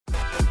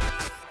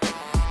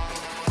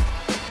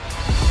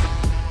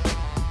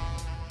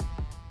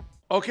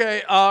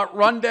Okay,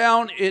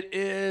 rundown. It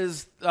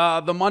is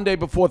the Monday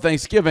before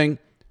Thanksgiving,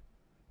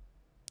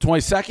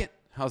 22nd.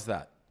 How's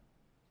that?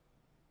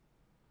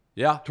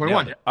 Yeah?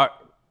 21. Yeah. All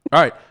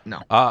right. No.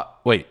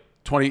 Wait,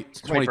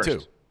 22.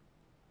 21st.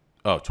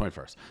 Oh,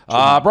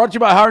 21st. Brought to you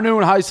by High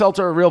Noon, High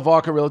Seltzer, real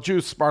vodka, real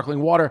juice,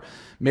 sparkling water,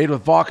 made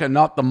with vodka,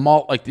 not the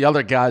malt like the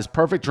other guys.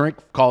 Perfect drink,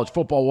 college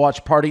football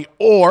watch party,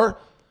 or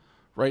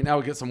right now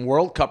we get some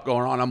World Cup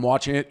going on. I'm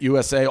watching it.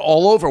 USA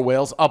all over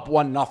Wales, up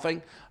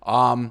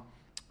 1-0.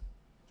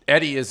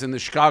 Eddie is in the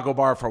Chicago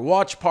bar for a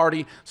watch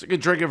party, so you can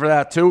drink it for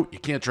that too. You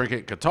can't drink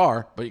it in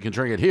Qatar, but you can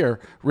drink it here.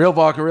 Real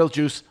vodka, real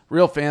juice,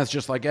 real fans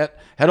just like it.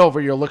 Head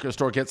over to your liquor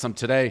store, get some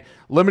today.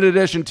 Limited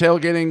edition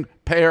tailgating,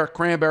 pear,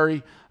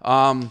 cranberry.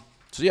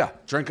 So yeah,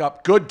 drink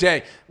up. Good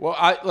day. Well,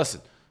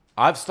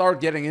 I've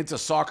started getting into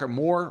soccer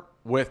more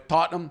with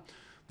Tottenham.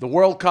 The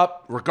World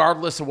Cup,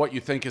 regardless of what you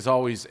think, is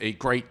always a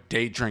great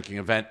day drinking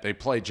event. They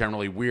play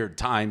generally weird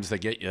times. They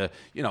get you,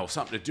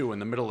 something to do in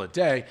the middle of the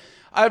day.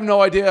 I have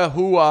no idea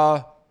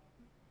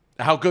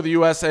how good the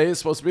USA is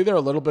supposed to be. They're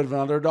a little bit of an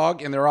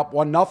underdog, and they're up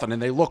 1-0,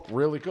 and they look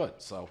really good.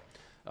 So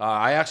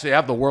I actually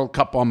have the World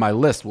Cup on my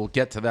list. We'll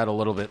get to that a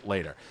little bit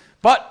later.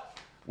 But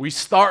we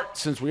start,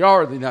 since we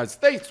are in the United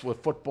States,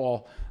 with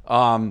football.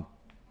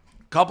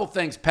 Couple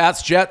things.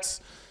 Pats,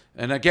 Jets.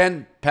 And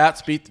again,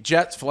 Pats beat the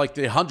Jets for like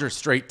the 100th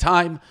straight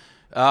time.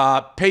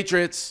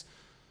 Patriots,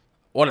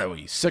 what are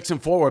we,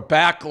 6-4? We're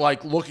back,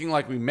 like looking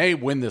like we may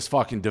win this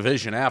fucking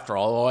division after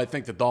all. Although I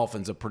think the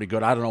Dolphins are pretty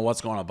good. I don't know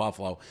what's going on in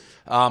Buffalo.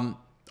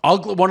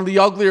 One of the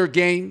uglier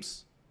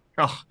games.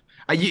 Oh,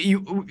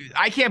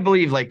 I can't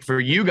believe, like, for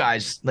you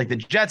guys, like the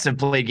Jets have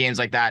played games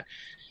like that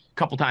a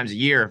couple times a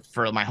year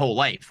for my whole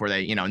life, where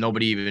they,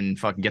 nobody even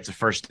fucking gets a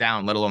first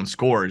down, let alone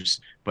scores.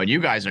 But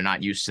you guys are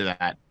not used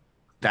to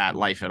that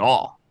life at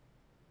all.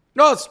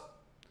 No,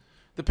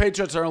 the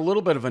Patriots are a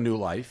little bit of a new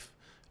life,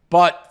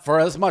 but for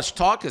as much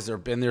talk as there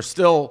have been, they're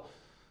still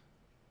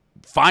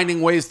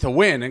finding ways to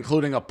win,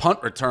 including a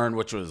punt return,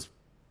 which was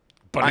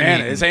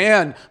bananas,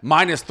 and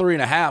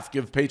 -3.5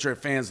 give Patriot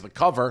fans the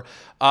cover.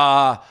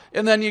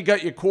 And then you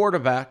got your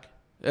quarterback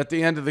at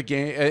the end of the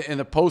game, in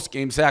the post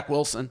game, Zach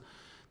Wilson.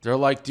 They're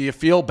like, do you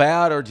feel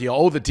bad or do you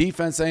owe the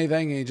defense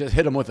anything? And you just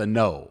hit him with a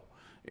no.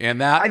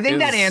 And that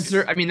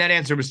that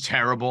answer was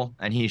terrible,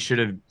 and he should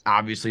have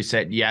obviously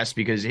said yes,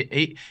 because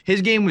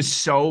his game was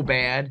so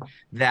bad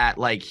that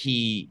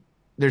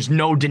there's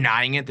no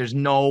denying it. There's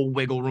no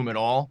wiggle room at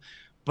all.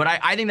 But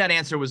I think that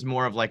answer was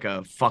more of like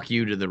a fuck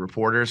you to the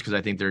reporters, because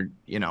I think they're,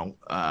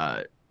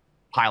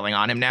 piling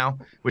on him now,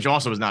 which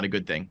also is not a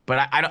good thing.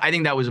 But I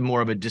think that was more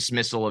of a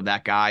dismissal of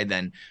that guy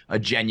than a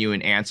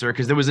genuine answer,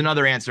 because there was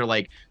another answer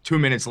like 2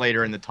 minutes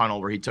later in the tunnel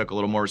where he took a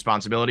little more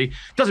responsibility.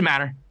 Doesn't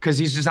matter, because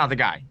he's just not the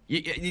guy.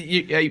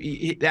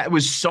 That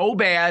was so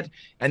bad,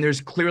 and there's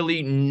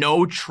clearly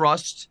no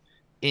trust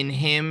in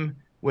him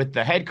with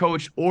the head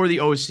coach or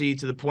the OC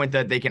to the point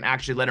that they can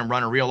actually let him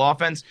run a real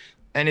offense.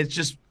 And it's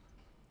just,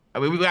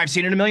 I've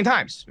seen it a million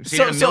times. We've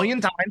seen it a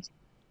million times.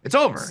 It's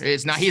over.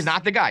 He's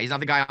not the guy. He's not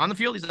the guy on the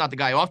field. He's not the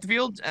guy off the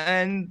field.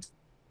 And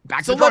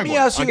back to the drawing board. Let me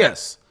ask you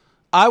this.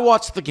 I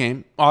watched the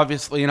game,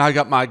 obviously, and I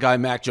got my guy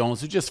Mac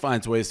Jones, who just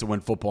finds ways to win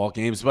football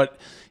games. But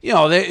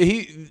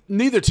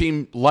neither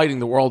team lighting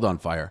the world on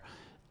fire.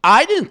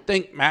 I didn't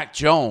think Mac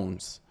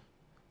Jones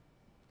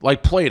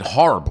played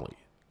horribly.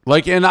 I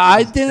didn't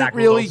Zach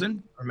really.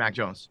 Wilson or Mac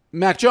Jones?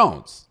 Mac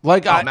Jones.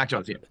 Mac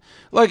Jones. Yeah.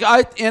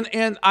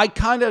 I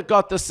kind of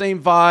got the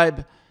same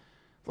vibe.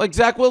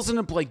 Zach Wilson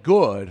didn't play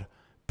good,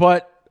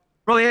 but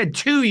he had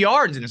 2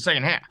 yards in the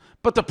second half.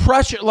 But the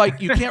pressure,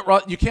 you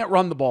can't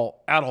run the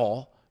ball at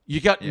all. You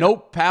got no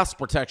pass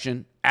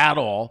protection at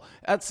all.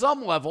 At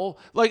some level,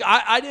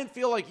 I didn't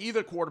feel like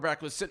either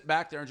quarterback was sitting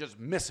back there and just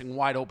missing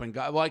wide open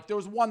guy. There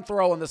was one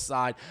throw on the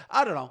side.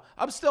 I don't know.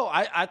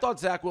 I thought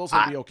Zach Wilson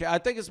would be okay. I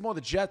think it's more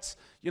the Jets.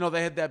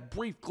 They had that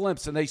brief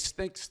glimpse and they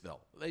stink still.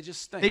 They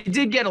just stink. They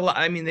did get a lot.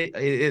 I mean,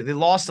 they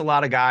lost a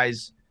lot of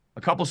guys,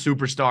 a couple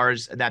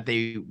superstars that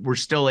they were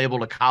still able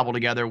to cobble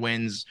together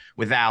wins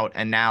without.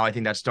 And now I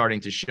think that's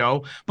starting to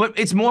show. But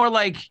it's more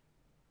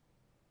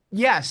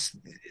yes,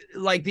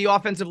 the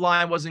offensive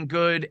line wasn't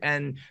good,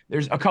 and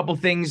there's a couple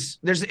things.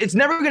 It's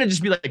never going to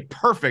just be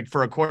perfect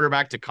for a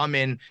quarterback to come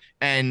in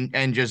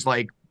and just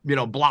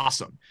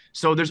blossom.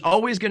 So there's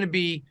always going to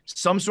be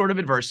some sort of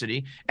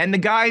adversity, and the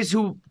guys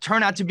who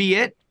turn out to be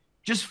it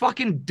just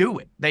fucking do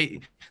it. They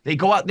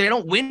go out, they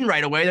don't win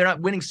right away. They're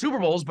not winning Super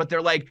Bowls, but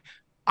they're like,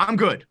 I'm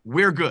good.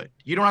 We're good.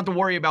 You don't have to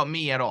worry about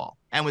me at all.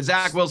 And with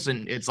Zach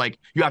Wilson, it's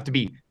you have to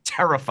be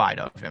terrified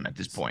of him at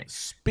this point.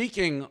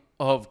 Speaking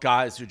of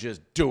guys who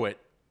just do it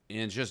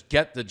and just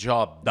get the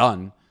job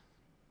done,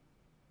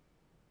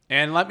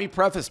 and let me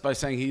preface by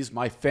saying he's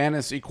my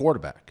fantasy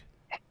quarterback,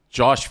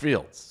 Josh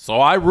Fields. So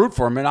I root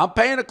for him, and I'm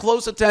paying a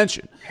close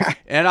attention.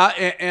 and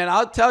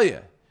I'll tell you,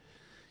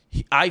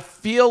 I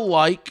feel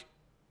like,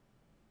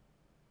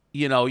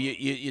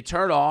 you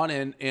turn on,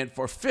 and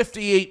for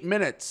 58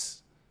 minutes,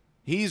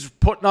 he's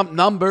putting up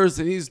numbers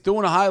and he's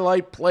doing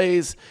highlight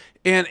plays.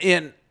 And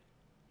in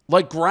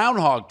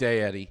Groundhog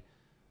Day, Eddie,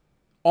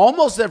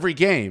 almost every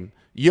game,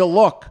 you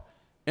look,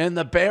 and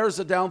the Bears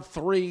are down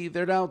 3,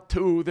 they're down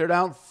 2, they're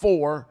down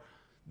 4.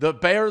 The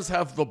Bears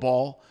have the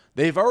ball.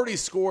 They've already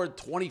scored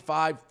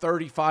 25,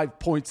 35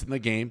 points in the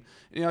game.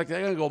 And you're like,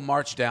 they're going to go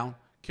march down,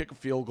 kick a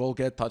field goal,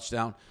 get a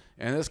touchdown.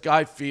 And this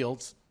guy,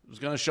 Fields, is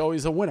going to show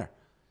he's a winner.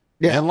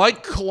 Yeah. And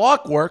like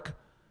clockwork,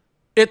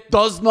 it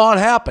does not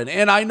happen.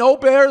 And I know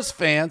Bears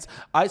fans,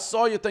 I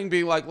saw your thing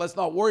being like, let's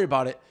not worry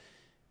about it.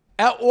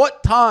 At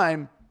what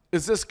time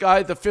is this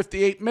guy the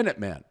 58-minute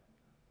man?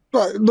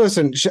 But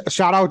listen,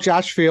 shout out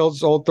Josh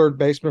Fields, old third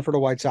baseman for the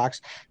White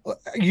Sox.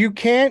 You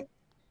can't,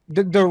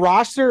 the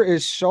roster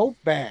is so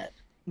bad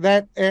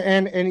that,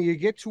 and you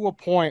get to a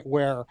point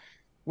where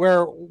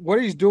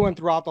what he's doing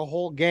throughout the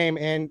whole game,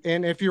 and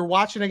if you're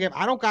watching a game,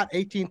 I don't got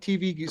 18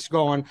 TVs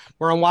going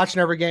where I'm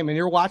watching every game, and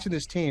you're watching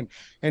this team,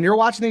 and you're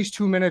watching these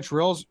 2-minute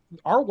drills.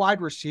 Our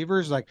wide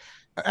receivers like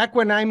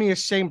Equinemius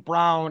St.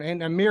 Brown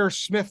and Amir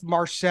Smith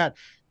Marset,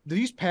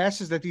 these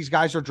passes that these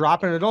guys are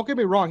dropping, and don't get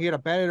me wrong, he had a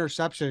bad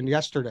interception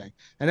yesterday,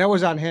 and that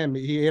was on him.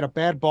 He had a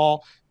bad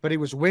ball, but he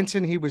was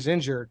wincing, he was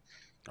injured.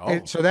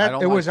 So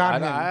that it was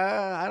on him.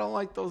 I don't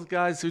like those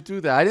guys who do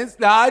that. I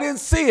didn't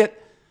see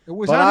it. It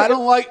was. But I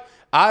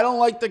don't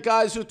like the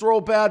guys who throw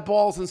bad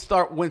balls and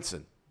start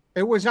wincing.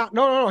 It was not.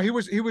 No. He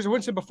was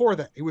wincing before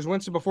that. He was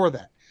wincing before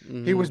that.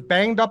 Mm-hmm. He was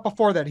banged up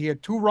before that. He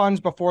had 2 runs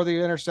before the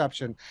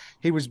interception.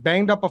 He was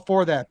banged up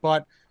before that.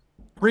 But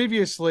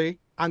previously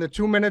on the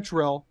 2-minute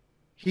drill,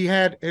 he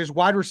had his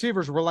wide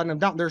receivers were letting him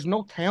down. There's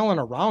no talent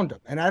around him.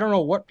 And I don't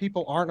know what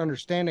people aren't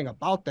understanding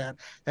about that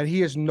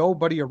he has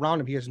nobody around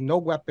him. He has no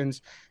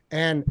weapons,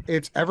 and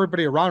it's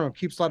everybody around him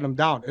keeps letting him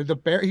down.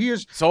 He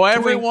is. So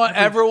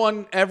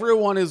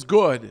everyone is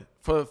good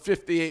for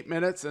 58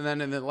 minutes, and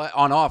then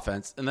on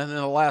offense, and then in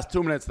the last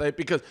 2 minutes,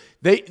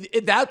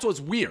 that's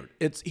what's weird.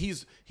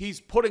 He's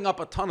putting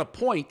up a ton of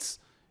points,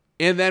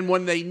 and then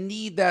when they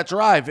need that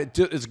drive,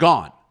 it's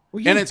gone.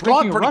 Well, and it's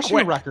gone pretty rushing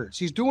quick. Records.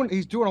 He's doing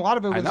a lot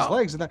of it with his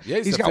legs, and then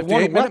he's got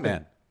 1-minute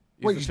man.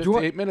 He's a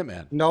 58-minute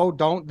man. No,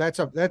 don't. That's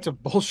a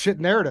bullshit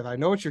narrative. I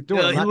know what you're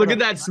doing. Look at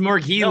that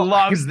smirk. He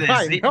loves this.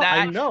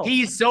 I know.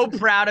 He's so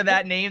proud of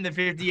that name, the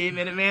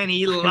 58-minute man.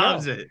 He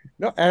loves it.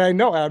 No, and I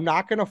know. I'm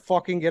not going to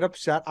fucking get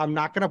upset. I'm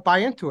not going to buy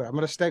into it. I'm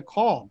going to stay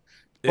calm.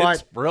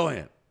 It's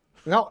brilliant.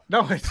 No.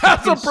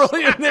 That's a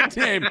brilliant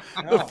nickname,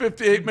 the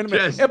 58-minute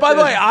man. And by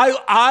the way,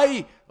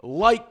 I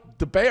like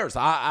the Bears.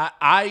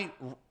 I'm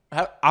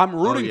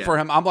rooting for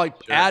him. I'm like,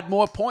 add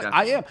more points.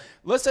 Definitely. I am.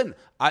 Listen,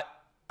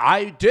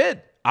 I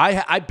did.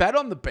 I bet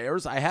on the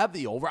Bears. I have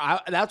the over.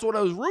 That's what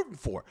I was rooting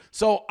for.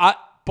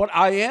 But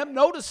I am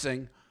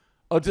noticing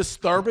a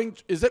disturbing.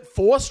 Is it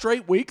 4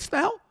 straight weeks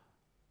now?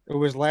 It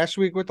was last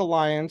week with the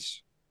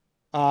Lions.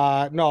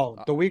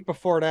 No, the week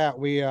before that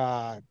we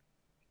got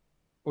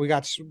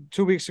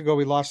 2 weeks ago.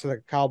 We lost to the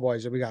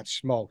Cowboys and we got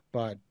smoked.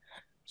 But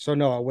so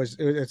no,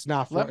 it's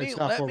not. Let me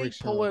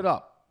pull it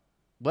up.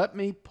 Let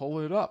me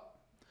pull it up.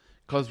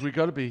 Because we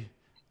got to be.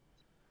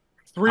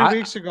 3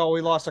 weeks ago, we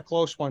lost a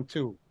close one,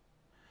 too.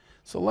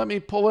 So let me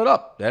pull it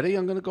up, Eddie.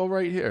 I'm going to go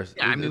right here.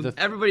 Yeah,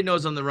 everybody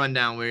knows on the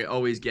rundown we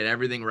always get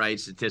everything right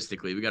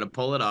statistically. We got to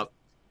pull it up,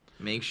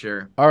 make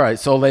sure. All right,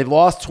 so they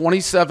lost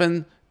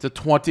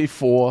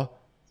 27-24.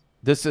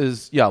 This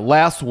is,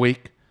 last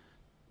week.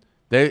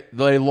 They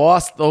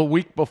lost the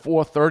week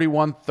before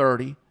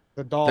 31-30.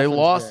 The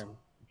Dolphins game.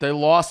 They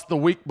lost the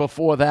week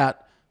before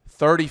that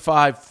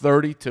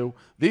 35-32.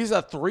 These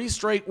are 3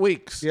 straight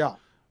weeks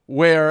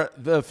where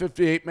the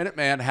 58-minute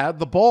man had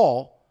the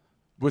ball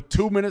with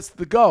 2 minutes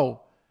to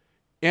go,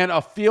 and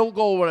a field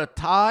goal would have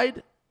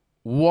tied,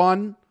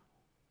 won,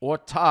 or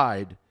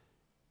tied,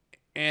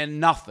 and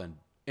nothing.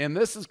 And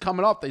this is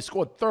coming up. They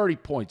scored 30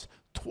 points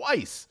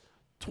twice.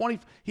 20.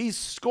 He's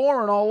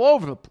scoring all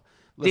over the place.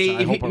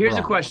 Listen, here's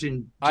a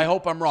question. I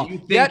hope I'm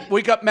wrong. Yet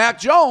we got Mac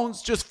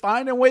Jones just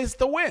finding ways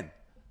to win.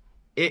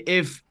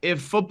 If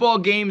football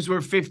games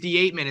were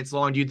 58 minutes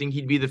long, do you think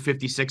he'd be the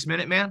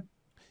 56-minute man?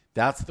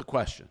 That's the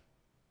question.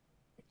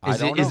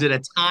 Is it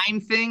a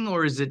time thing,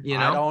 or is it,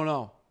 I don't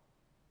know.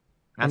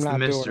 That's the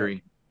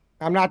mystery.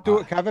 I'm not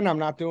doing it, Kevin. I'm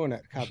not doing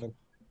it, Kevin.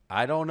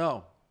 I don't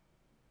know.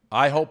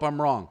 I hope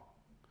I'm wrong.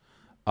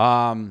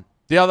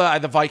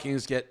 The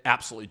Vikings get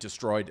absolutely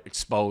destroyed,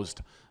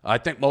 exposed. I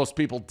think most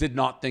people did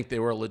not think they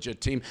were a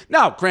legit team.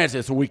 Now, granted,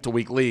 it's a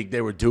week-to-week league.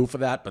 They were due for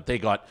that, but they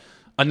got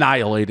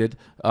annihilated.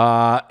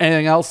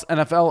 Anything else,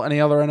 NFL? Any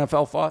other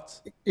NFL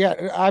thoughts?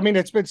 Yeah, I mean,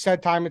 it's been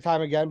said time and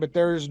time again, but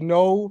there's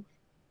no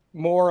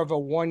more of a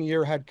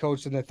one-year head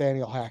coach than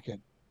Nathaniel Hackett.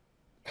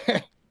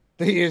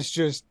 He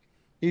just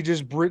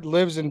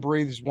lives and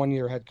breathes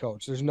one-year head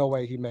coach. There's no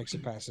way he makes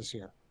it past this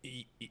year.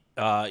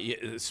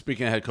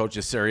 Speaking of head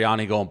coaches,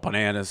 Sirianni going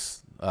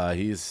bananas.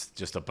 He's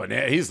just a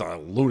banana. He's a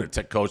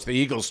lunatic coach. The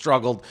Eagles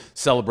struggled,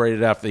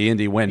 celebrated after the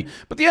Indy win.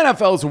 But the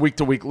NFL is a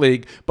week-to-week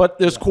league. But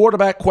there's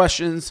quarterback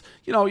questions.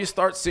 You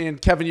start seeing,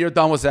 Kevin, you're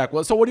done with Zach.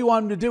 So what do you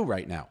want him to do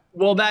right now?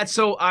 Well,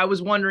 I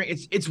was wondering,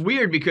 it's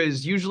weird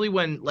because usually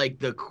when like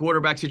the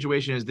quarterback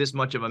situation is this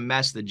much of a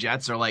mess, the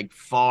Jets are like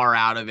far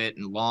out of it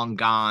and long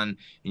gone, and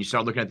you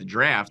start looking at the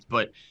draft.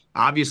 But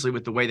obviously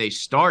with the way they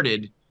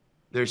started,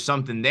 there's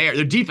something there.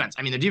 Their defense,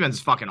 I mean, their defense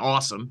is fucking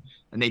awesome,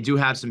 and they do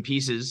have some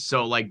pieces.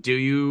 So like, do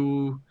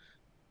you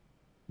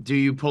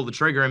pull the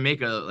trigger and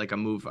make a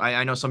move?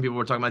 I know some people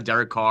were talking about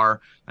Derek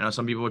Carr. I know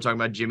some people were talking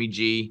about Jimmy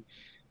G.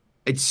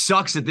 It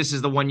sucks that this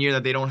is the one year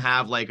that they don't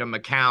have like a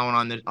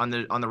McCown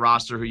on the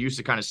roster who used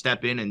to kind of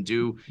step in and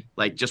do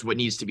like just what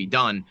needs to be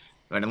done.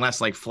 But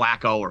unless like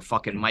Flacco or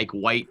fucking Mike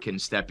White can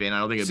step in, I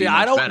don't think it'd be much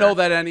I don't better. know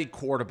that any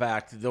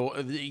quarterback, though,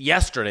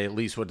 yesterday at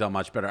least would have done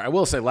much better. I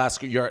will say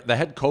last year, the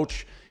head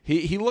coach,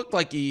 he looked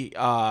like he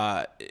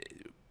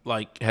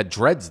like had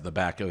dreads in the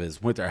back of his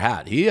winter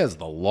hat. He has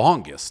the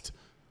longest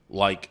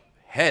like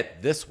head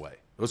this way.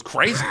 It was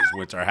crazy, his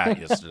winter hat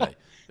yesterday.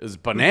 It was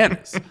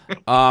bananas.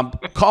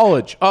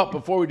 College. Oh,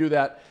 before we do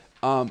that,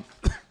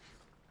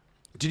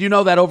 did you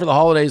know that over the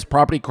holidays,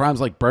 property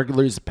crimes like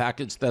burglaries,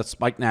 package theft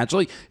spike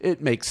naturally?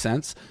 It makes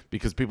sense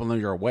because people know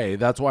you're away.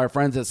 That's why our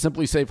friends at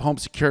Simply Safe Home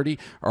Security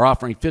are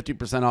offering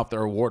 50% off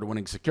their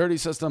award-winning security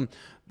system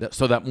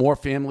so that more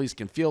families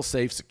can feel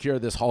safe, secure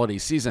this holiday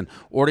season.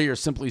 Order your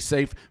Simply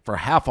Safe for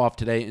half off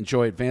today.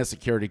 Enjoy advanced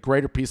security,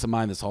 greater peace of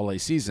mind this holiday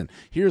season.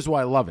 Here's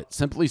why I love it.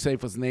 Simply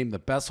Safe was named the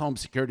best home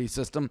security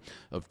system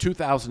of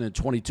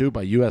 2022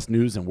 by U.S.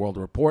 News and World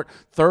Report.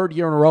 Third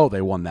year in a row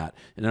they won that.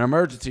 In an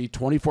emergency,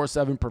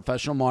 24/7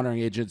 professional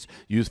monitoring agents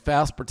use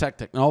Fast Protect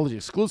technology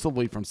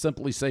exclusively from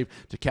Simply Safe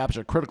to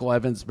capture critical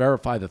evidence,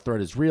 verify the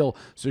threat is real,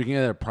 so you can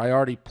get a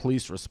priority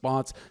police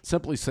response.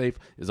 Simply Safe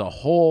is a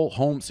whole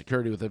home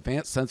security with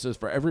advanced sensors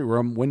for every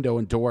room, window,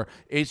 and door,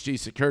 HD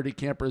security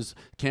cameras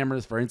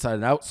for inside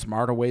and out,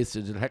 smarter ways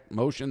to detect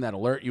motion that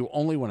alert you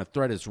only when a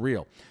threat is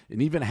real,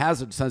 and even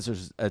hazard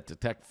sensors that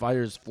detect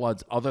fires,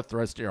 floods, other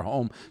threats to your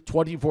home.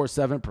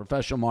 24/7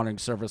 professional monitoring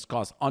service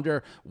costs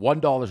under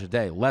 $1 a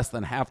day, less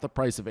than half the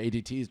price of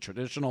ADT's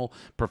traditional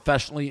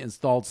professionally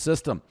installed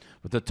system.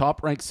 With the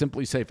top-ranked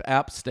Simply Safe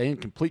app, stay in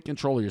complete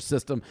control of your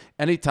system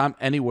anytime,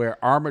 anywhere.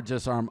 Arm or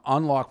disarm,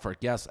 unlock for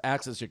guests,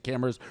 access your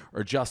cameras,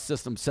 or adjust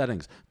system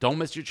settings. Don't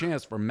miss your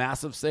chance for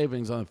massive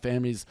savings on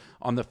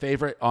the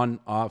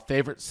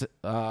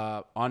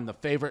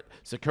favorite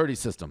security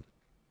system.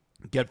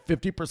 Get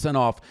 50%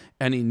 off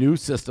any new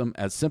system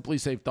at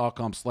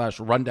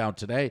simplysafe.com/rundown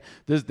today.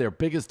 This is their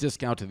biggest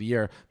discount of the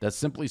year. That's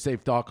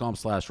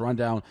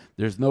simplysafe.com/rundown.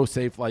 There's no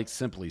safe like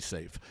Simply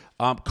Safe.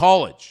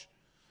 College,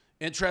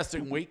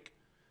 interesting week.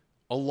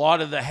 A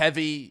lot of the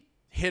heavy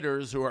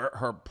hitters who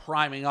are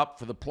priming up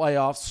for the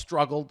playoffs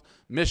struggled.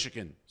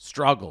 Michigan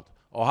struggled.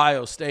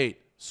 Ohio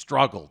State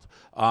struggled.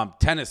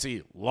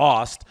 Tennessee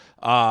lost.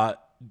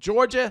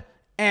 Georgia,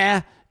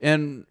 and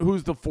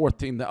who's the fourth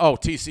team?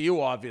 TCU,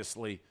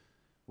 obviously,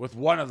 with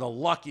one of the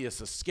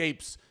luckiest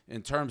escapes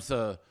in terms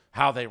of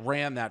how they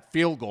ran that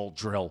field goal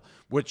drill,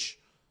 which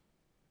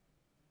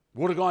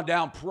would have gone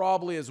down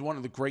probably as one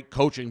of the great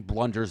coaching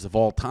blunders of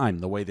all time,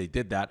 the way they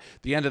did that.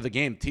 At the end of the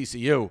game,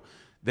 TCU,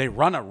 they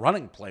run a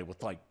running play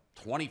with like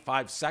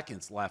 25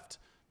 seconds left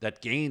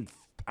that gained,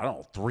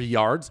 3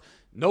 yards.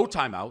 No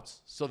timeouts,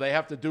 so they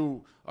have to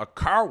do a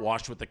car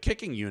wash with the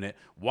kicking unit.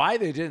 Why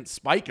they didn't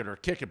spike it or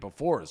kick it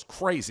before is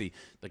crazy.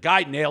 The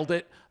guy nailed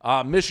it.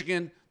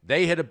 Michigan,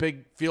 they hit a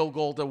big field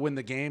goal to win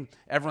the game.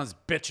 Everyone's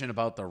bitching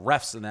about the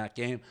refs in that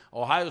game.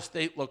 Ohio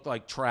State looked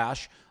like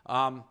trash.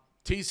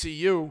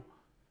 TCU,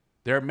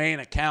 their main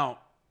account,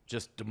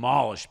 just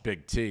demolished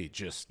Big T.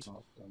 Just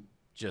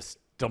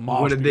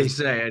demolished. What did they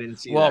say? I didn't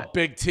see that. Well,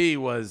 Big T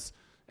was...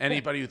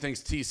 Anybody who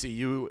thinks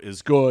TCU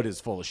is good is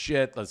full of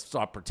shit. Let's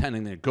stop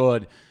pretending they're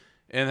good.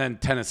 And then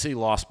Tennessee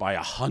lost by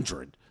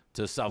 100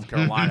 to South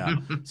Carolina.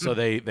 So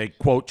they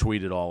quote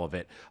tweeted all of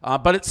it.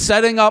 But it's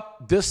setting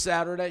up this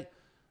Saturday.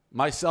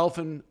 Myself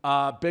and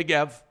Big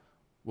Ev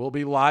will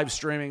be live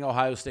streaming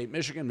Ohio State,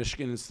 Michigan.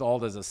 Michigan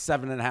installed as a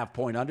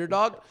 7.5-point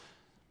underdog.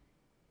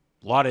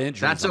 A lot of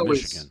injuries on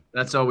Michigan.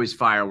 That's always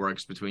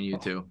fireworks between you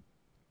two.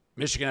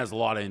 Michigan has a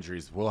lot of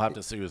injuries. We'll have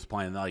to see who's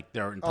playing like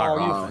their entire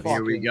offense.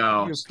 Here we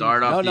go.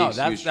 Start off.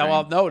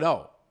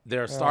 No.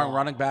 Their starting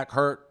running back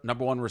hurt,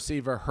 number one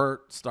receiver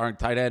hurt, starting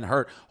tight end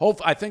hurt.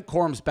 I think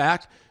Corum's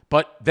back,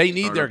 but they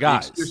need their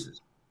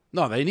guys.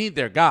 No, they need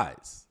their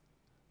guys.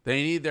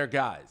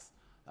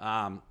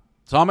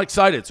 So I'm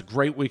excited. It's a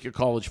great week of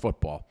college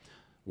football.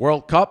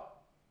 World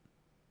Cup.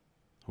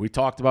 We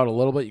talked about it a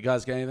little bit. You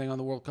guys got anything on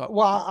the World Cup?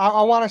 Well,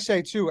 I want to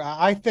say too.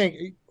 I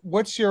think.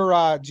 What's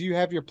your? Do you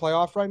have your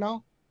playoff right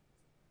now?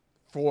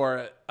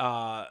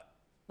 I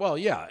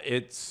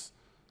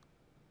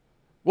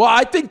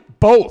think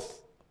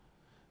both.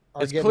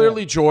 It's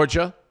clearly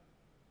Georgia.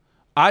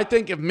 I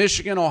think if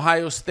Michigan,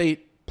 Ohio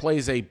State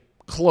plays a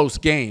close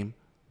game,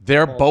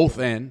 they're both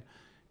in.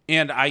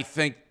 And I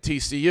think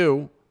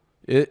TCU,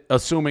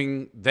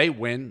 assuming they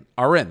win,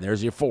 are in.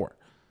 There's your four.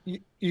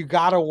 You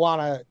gotta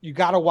want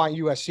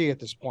USC at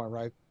this point,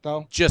 right?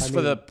 Though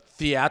for the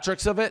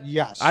theatrics of it,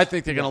 yes. I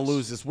think they're going to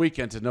lose this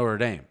weekend to Notre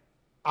Dame.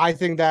 I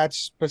think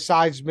that's,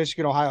 besides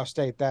Michigan, Ohio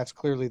State, that's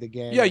clearly the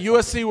game. Yeah,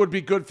 USC would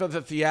be good for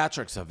the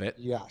theatrics of it.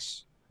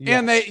 Yes.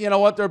 And they, you know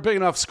what, they're a big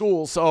enough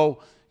school.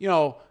 So,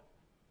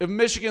 if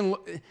Michigan,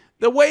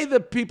 the way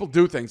that people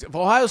do things, if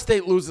Ohio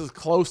State loses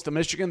close to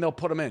Michigan, they'll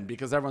put them in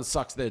because everyone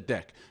sucks their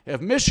dick.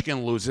 If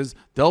Michigan loses,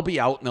 they'll be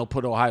out and they'll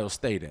put Ohio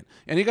State in.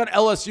 And you got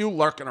LSU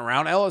lurking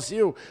around.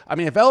 LSU, I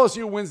mean, if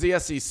LSU wins the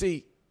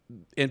SEC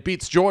and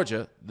beats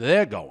Georgia,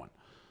 they're going.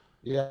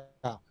 Yeah.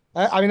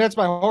 I mean, that's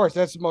my horse.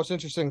 That's the most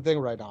interesting thing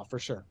right now, for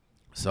sure.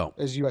 So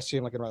is USC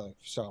and Lincoln Riley.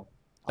 So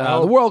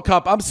the World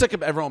Cup, I'm sick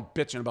of everyone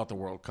bitching about the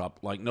World Cup.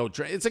 Like,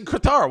 it's in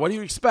Qatar. What do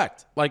you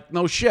expect? Like,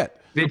 no shit.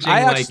 Bitching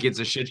like it's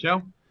a shit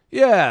show?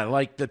 Yeah,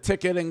 like the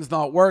ticketing's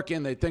not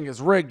working. They think it's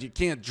rigged. You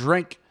can't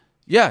drink.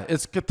 Yeah,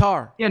 it's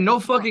Qatar. Yeah, no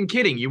fucking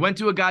kidding. You went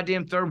to a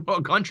goddamn third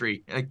world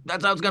country. Like,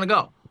 that's how it's going to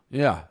go.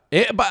 Yeah.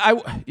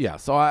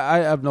 So I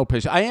have no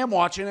patience. I am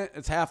watching it.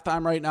 It's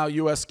halftime right now,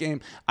 U.S.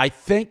 game.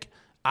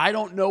 I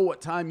don't know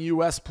what time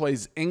U.S.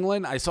 plays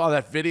England. I saw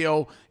that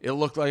video. It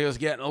looked like it was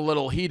getting a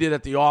little heated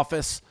at the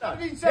office.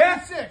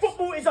 1776. Yeah?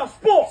 Football is a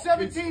sport.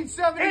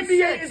 1776.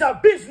 NBA is a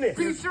business.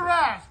 Beat your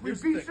ass. We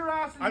beat your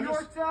ass in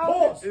Yorktown.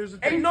 Pause.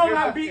 Ain't no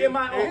man beating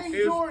my ass.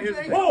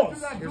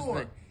 Pause.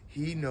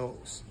 He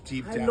knows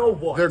deep down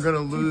they're going to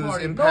lose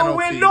in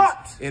penalties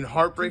in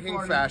heartbreaking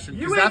fashion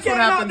because that's what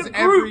happens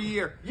every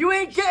year. You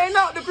ain't getting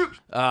out the group.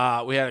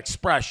 We had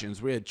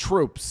expressions. We had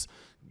troops.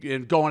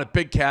 And going to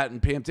Big Cat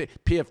and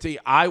PFT,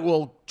 I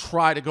will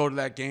try to go to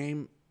that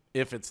game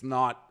if it's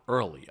not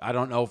early. I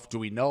don't know. Do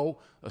we know,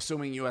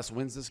 assuming U.S.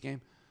 wins this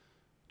game?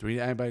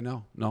 Anybody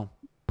know? No?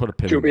 Put a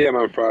pin 2 p.m.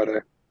 on Friday.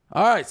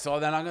 All right, so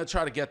then I'm going to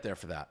try to get there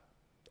for that.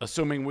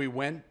 Assuming we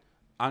win,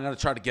 I'm going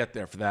to try to get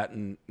there for that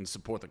and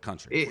support the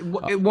country.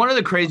 One of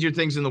the crazier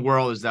things in the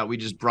world is that we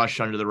just brush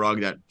under the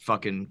rug that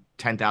fucking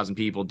 10,000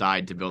 people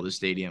died to build a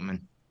stadium,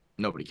 and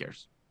nobody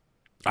cares.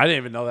 I didn't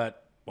even know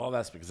that. Well,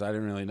 that's because I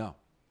didn't really know.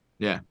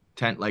 Yeah,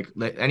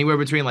 anywhere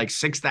between like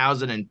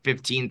 6,000 and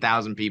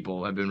 15,000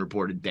 people have been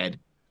reported dead,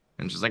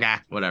 and it's just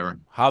like whatever.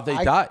 How'd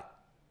they die?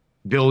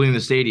 Building the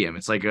stadium.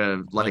 It's like they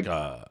had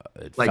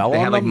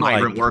like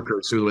migrant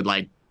workers who would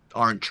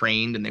aren't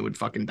trained and they would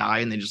fucking die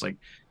and they just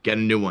get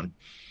a new one.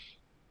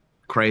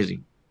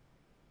 Crazy.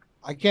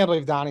 I can't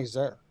believe Donnie's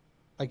there.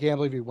 I can't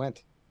believe he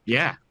went.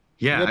 Yeah.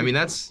 I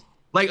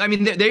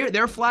mean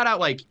they're flat out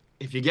like,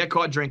 if you get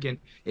caught drinking,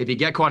 if you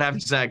get caught having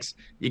sex,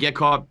 you get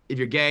caught, if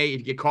you're gay, if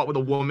you get caught with a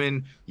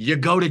woman, you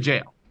go to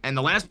jail. And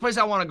the last place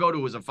I want to go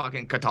to is a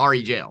fucking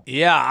Qatari jail.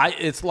 Yeah,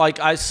 it's like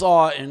I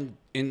saw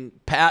in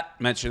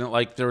Pat mentioned it,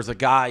 like there was a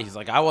guy, he's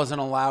like, I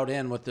wasn't allowed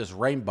in with this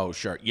rainbow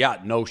shirt. Yeah,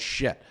 no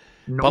shit.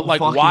 No,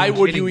 but why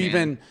would you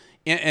even,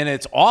 and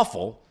it's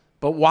awful,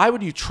 but why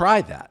would you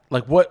try that?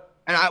 Like what?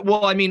 And I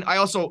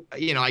also,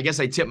 I guess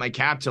I tip my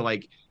cap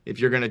to if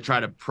you're going to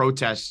try to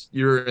protest,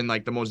 you're in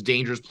the most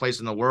dangerous place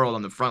in the world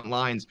on the front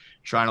lines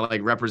trying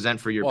to represent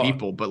for your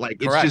people. But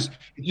it's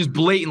just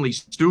blatantly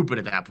stupid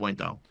at that point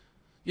though.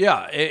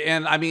 Yeah.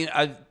 And I mean,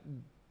 I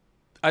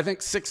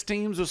think 6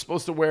 teams were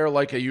supposed to wear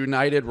a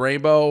united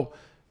rainbow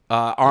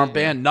armband.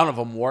 Yeah. None of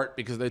them wore it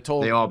because they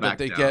told them that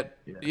they get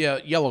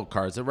yellow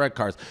cards and red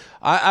cards.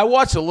 I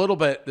watched a little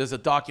bit. There's a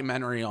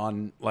documentary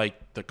on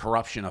the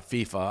corruption of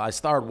FIFA. I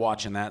started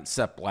watching that and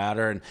Sepp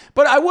Blatter.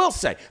 But I will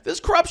say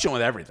there's corruption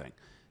with everything.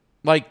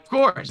 Of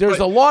course, there's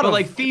a lot of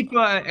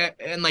FIFA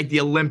and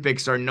the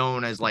Olympics are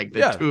known as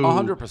the two.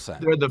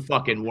 100%. They're the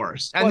fucking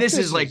worst, and this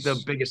is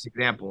the biggest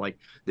example.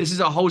 This is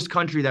a host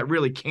country that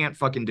really can't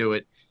fucking do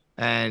it,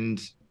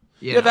 and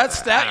that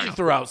stat you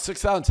threw out,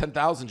 6,000,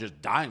 10,000 just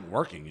dying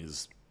working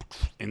is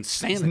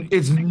insanity.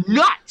 It's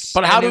nuts.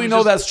 But how do we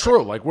know that's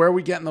true? Where are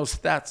we getting those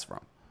stats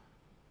from?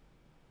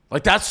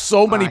 That's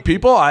so many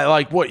people.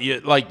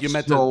 You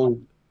meant so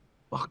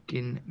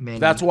fucking many.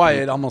 That's why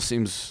it almost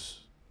seems.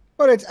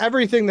 But it's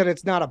everything that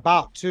it's not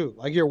about too.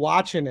 You're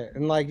watching it,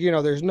 and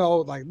there's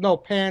no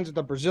pans of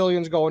the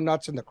Brazilians going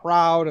nuts in the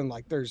crowd, and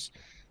there's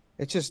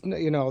just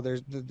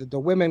there's the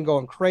women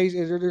going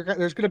crazy.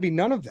 There's going to be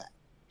none of that.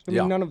 There's going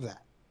to be none of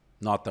that.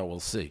 Not that we'll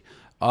see.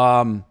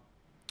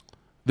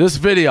 This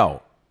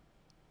video.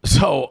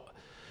 So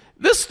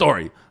this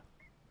story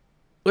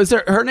was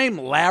her name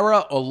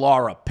Lara or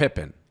Laura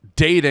Pippen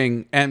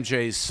dating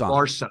MJ's son.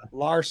 Larsa,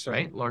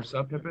 right?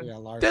 Larsa Pippen. Yeah,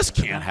 Larsa. This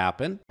can't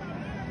happen.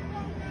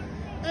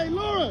 Hey,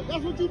 Laura,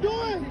 that's what you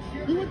doing?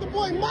 You with the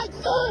boy Mike's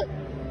son?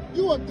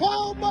 You a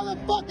cold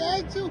motherfucker,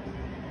 ain't you?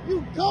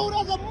 You cold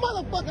as a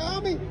motherfucker,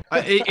 homie.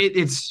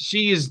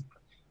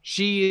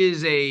 She's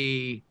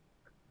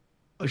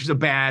a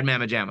bad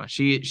mamma jamma.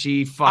 She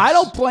fucks. I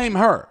don't blame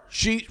her.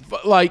 She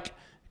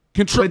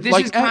control. But this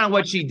is kind of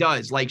what she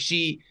does.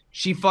 She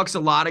fucks a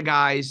lot of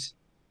guys,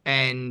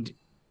 and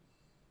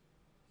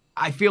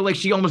I feel like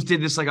she almost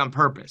did this on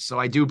purpose. So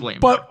I do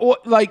blame her. But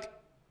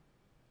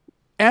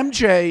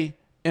MJ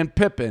and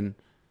Pippen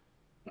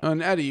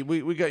and Eddie,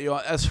 we got you.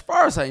 As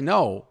far as I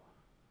know,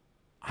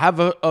 have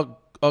a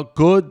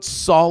good,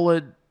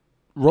 solid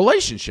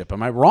relationship.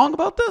 Am I wrong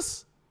about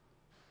this?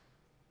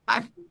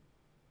 I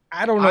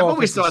don't know. I've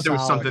always thought there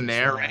was something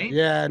there, right?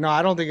 Yeah, no,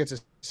 I don't think it's a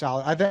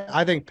solid.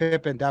 I think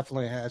Pippen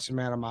definitely has some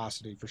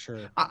animosity for sure.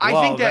 I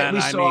think that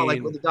we saw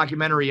with the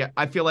documentary.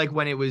 I feel like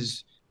when it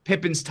was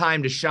Pippen's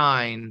time to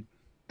shine,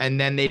 and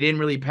then they didn't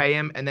really pay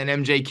him, and then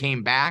MJ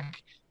came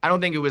back. I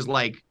don't think it was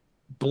like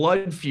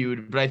blood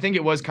feud, but I think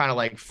it was kind of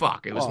like,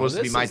 fuck, it was supposed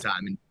to be my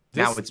time, and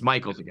now it's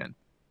Michael's again.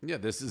 Yeah,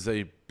 this is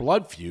a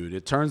blood feud.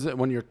 It turns out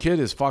when your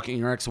kid is fucking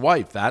your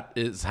ex-wife, that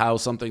is how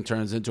something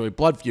turns into a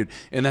blood feud.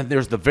 And then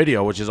there's the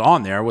video, which is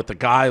on there with the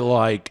guy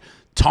like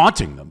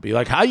taunting them, be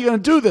like, "How are you gonna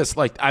do this?"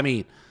 Like, I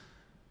mean,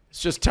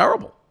 it's just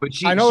terrible. But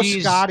I know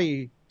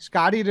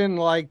Scotty didn't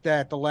like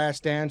that The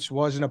Last Dance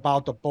wasn't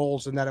about the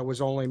Bulls and that it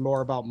was only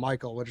more about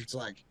Michael, which it's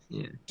like,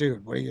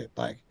 dude, what are you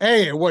like?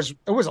 Hey, it was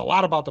a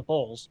lot about the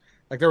Bulls.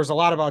 Like there was a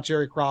lot about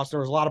Jerry Krause, there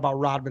was a lot about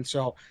Rodman.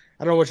 So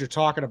I don't know what you're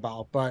talking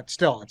about, but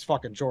still, it's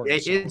fucking Jordan.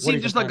 It seems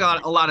just like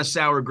a lot of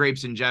sour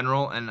grapes in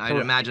general, and I'd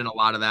imagine a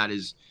lot of that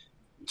is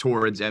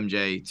towards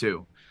MJ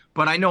too.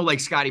 But I know like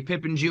Scottie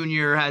Pippen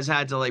Jr. has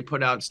had to like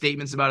put out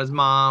statements about his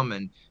mom,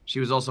 and she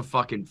was also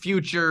fucking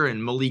Future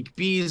and Malik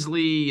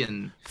Beasley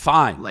and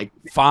fine.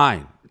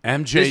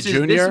 MJ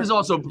Jr. This was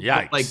also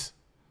yikes. Like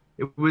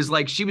it was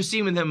like she was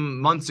seen with him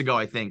months ago,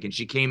 I think, and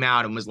she came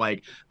out and was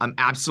like, "I'm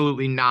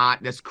absolutely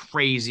not. That's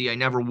crazy. I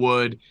never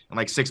would." And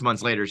like 6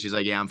 months later, she's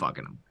like, "Yeah, I'm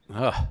fucking him."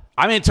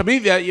 I mean, to me,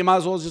 that you might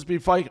as well just be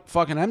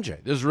fucking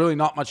MJ. There's really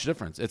not much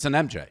difference. It's an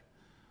MJ.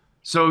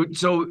 So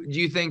do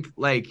you think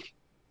like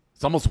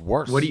it's almost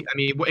worse? I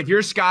mean, if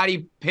you're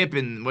Scottie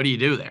Pippen, what do you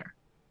do there?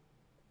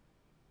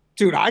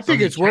 Dude, I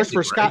think it's worse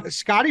for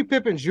Scottie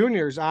Pippen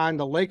Jr. is on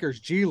the Lakers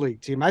G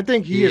League team. I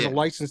think he is a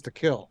license to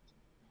kill.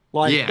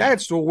 Like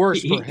that's the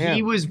worst for him.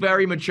 He was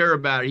very mature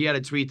about it. He had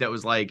a tweet that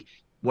was like,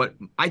 "What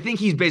I think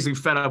he's basically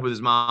fed up with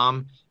his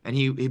mom, and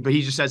but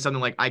he just said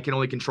something like, I can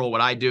only control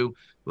what I do,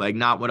 like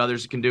not what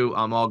others can do.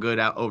 I'm all good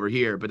out over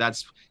here." But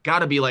that's got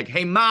to be like,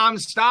 "Hey, mom,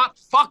 stop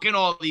fucking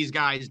all these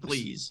guys,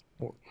 please."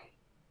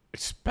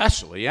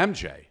 Especially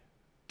MJ,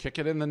 kick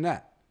it in the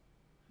net.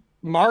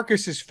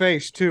 Marcus's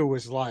face too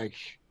was like,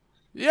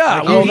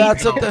 yeah, well,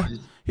 that's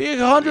he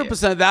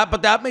 100% that,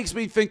 but that makes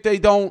me think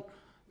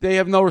they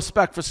have no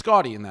respect for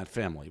Scottie in that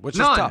family, which is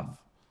tough.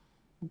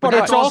 But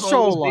it's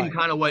also like been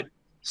kind of what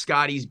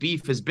Scottie's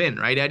beef has been,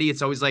 right, Eddie?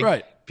 It's always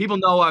like people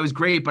know I was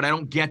great, but I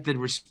don't get the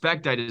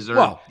respect I deserve.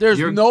 Well, his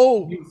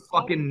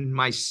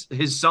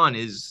son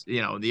is,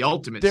 the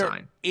ultimate sign.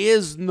 There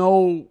is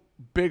no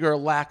bigger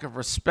lack of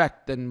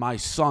respect than my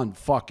son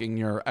fucking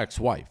your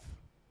ex-wife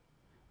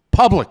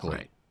publicly.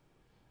 Right.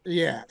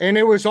 Yeah, and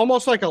it was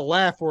almost like a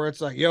laugh where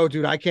it's like, "Yo,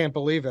 dude, I can't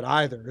believe it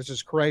either. This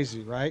is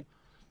crazy, right?"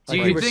 Do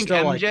you think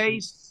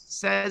MJ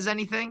says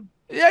anything?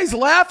 Yeah, he's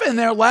laughing.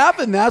 They're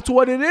laughing. That's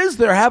what it is.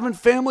 They're having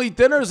family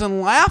dinners and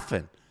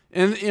laughing,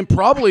 and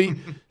probably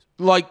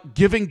like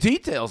giving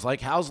details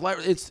like how's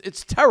Larry.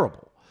 It's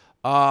terrible.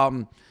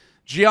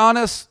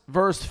 Giannis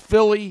versus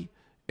Philly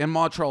in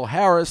Montreal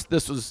Harris.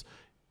 This was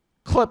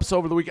clips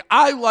over the weekend.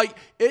 I like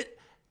it.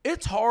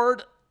 It's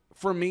hard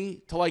for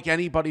me to like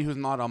anybody who's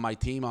not on my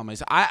team.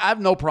 I have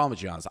no problem with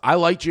Giannis. I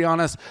like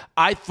Giannis.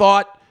 I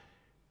thought.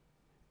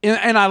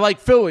 And I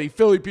like Philly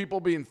people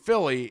being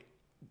Philly.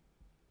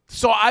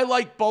 So I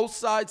like both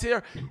sides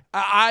here.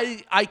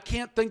 I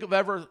can't think of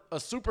ever a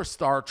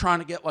superstar trying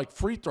to get like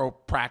free throw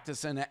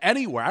practice in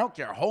anywhere. I don't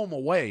care, home,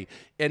 away,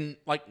 and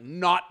like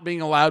not being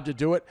allowed to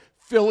do it.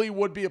 Philly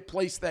would be a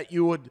place that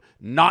you would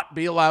not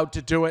be allowed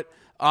to do it.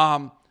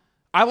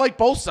 I like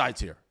both sides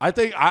here. I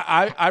think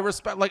I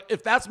respect, like,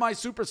 if that's my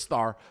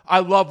superstar, I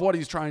love what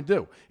he's trying to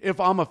do.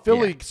 If I'm a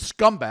Philly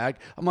scumbag,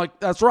 I'm like,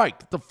 that's right,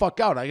 get the fuck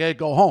out. I got to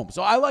go home.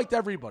 So I liked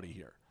everybody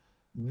here.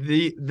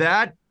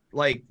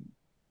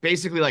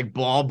 Basically like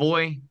ball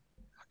boy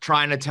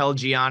trying to tell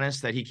Giannis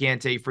that he can't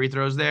take free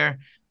throws there.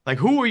 Like,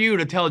 who are you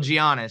to tell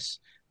Giannis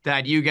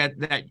that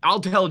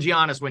I'll tell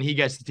Giannis when he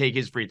gets to take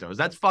his free throws?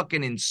 That's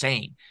fucking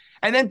insane.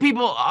 And then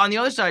people on the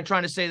other side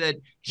trying to say that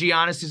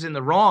Giannis is in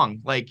the wrong.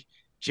 Like,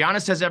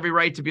 Giannis has every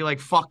right to be like,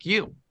 fuck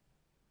you.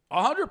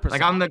 100%.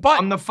 Like, I'm an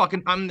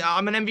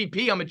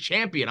MVP. I'm a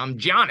champion. I'm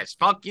Giannis.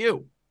 Fuck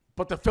you.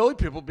 But the Philly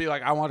people be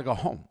like, I want to go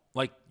home.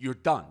 Like, you're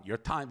done. Your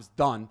time's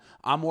done.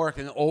 I'm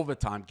working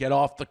overtime. Get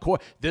off the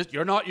court.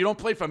 You don't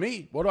play for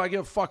me. What do I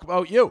give a fuck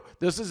about you?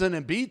 This isn't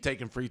Embiid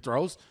taking free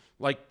throws.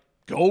 Like,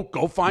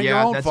 go find your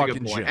own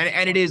fucking shit.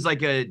 And it is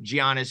like a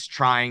Giannis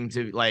trying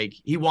to, like,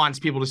 he wants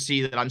people to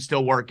see that I'm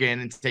still working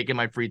and taking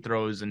my free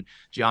throws, and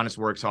Giannis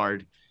works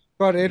hard.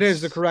 But it is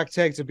the correct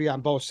take to be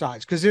on both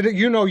sides, because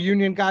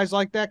union guys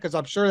like that, because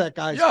I'm sure that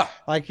guy's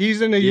like,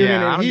 he's in the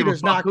union and he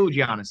does not who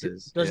Giannis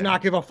is. Does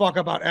not give a fuck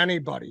about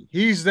anybody.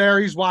 He's there,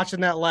 he's watching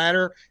that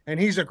ladder, and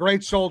he's a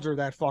great soldier,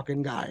 that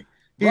fucking guy.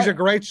 He's a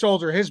great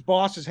soldier. His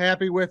boss is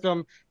happy with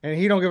him, and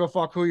he don't give a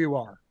fuck who you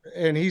are.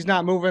 And he's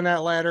not moving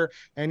that ladder.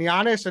 And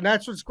Giannis, and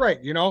that's what's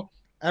great,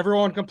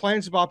 everyone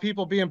complains about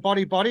people being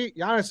buddy-buddy.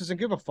 Giannis doesn't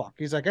give a fuck.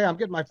 He's like, hey, I'm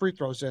getting my free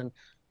throws in.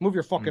 Move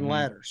your fucking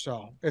ladder.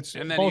 So it's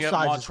and then both you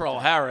got sides. Montreal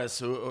Harris,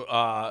 who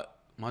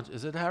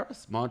is it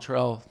Harris?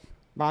 Montreal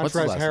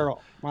Harrell.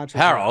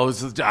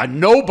 Harrell.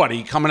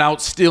 Nobody coming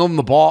out stealing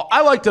the ball.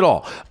 I liked it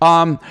all.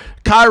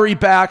 Kyrie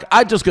back.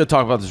 I'm just going to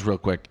talk about this real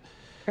quick.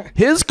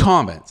 His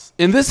comments,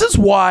 and this is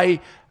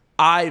why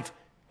I've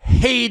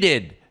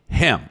hated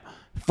him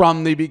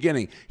from the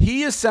beginning.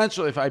 He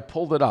essentially, if I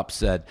pulled it up,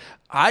 said,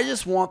 I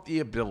just want the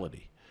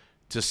ability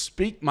to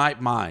speak my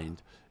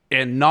mind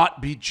and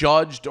not be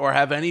judged or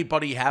have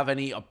anybody have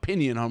any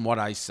opinion on what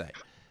I say.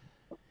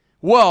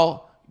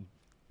 Well,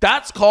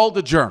 that's called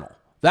a journal.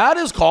 That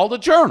is called a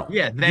journal.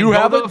 Yeah, then you go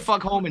have the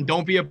fuck home and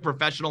don't be a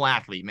professional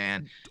athlete,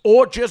 man.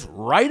 Or just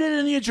write it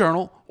in your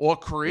journal or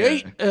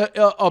create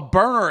a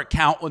burner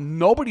account with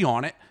nobody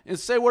on it and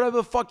say whatever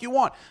the fuck you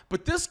want.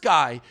 But this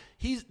guy,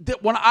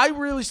 when I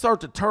really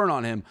start to turn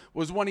on him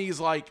was when he's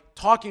like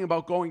talking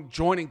about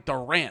joining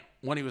Durant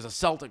when he was a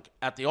Celtic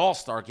at the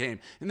All-Star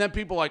game. And then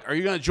people are like, are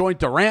you going to join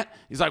Durant?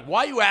 He's like,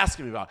 why are you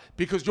asking me about it?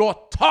 Because you're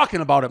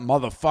talking about it,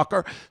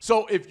 motherfucker.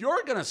 So if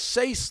you're going to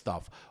say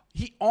stuff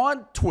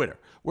on Twitter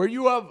where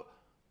you have,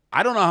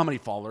 I don't know how many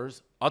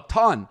followers, a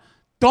ton,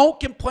 don't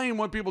complain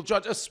when people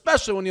judge,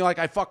 especially when you're like,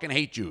 I fucking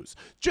hate Jews.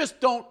 Just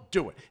don't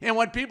do it. And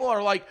when people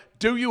are like,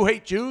 do you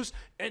hate Jews?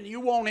 And you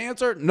won't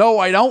answer, no,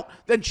 I don't,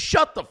 then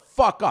shut the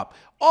fuck up.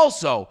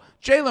 Also,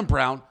 Jaylen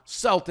Brown,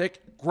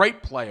 Celtic,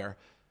 great player.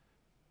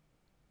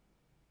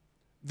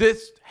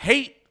 This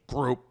hate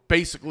group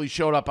basically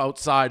showed up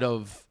outside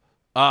of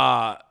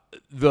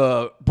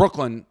the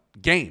Brooklyn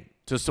game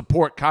to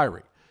support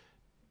Kyrie.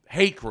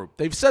 Hate group.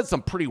 They've said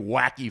some pretty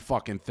wacky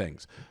fucking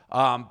things.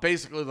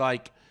 Basically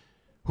like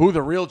who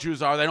the real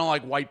Jews are. They don't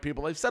like white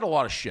people. They've said a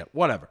lot of shit.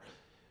 Whatever.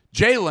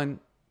 Jaylen,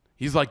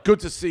 he's like, good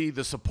to see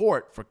the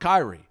support for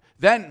Kyrie.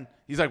 Then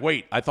he's like,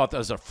 wait, I thought that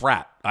was a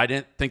frat. I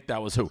didn't think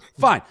that was who.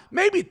 Fine.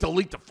 Maybe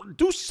delete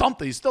do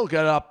something. Still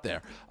get it up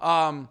there.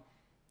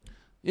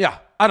 Yeah,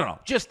 I don't know.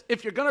 Just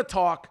if you're going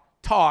to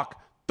talk.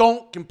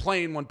 Don't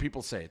complain when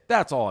people say it.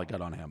 That's all I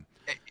got on him.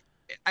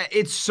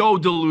 It's so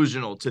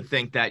delusional to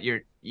think that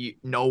you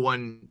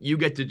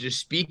get to just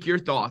speak your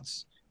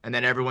thoughts and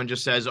then everyone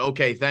just says,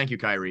 okay, thank you,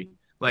 Kyrie.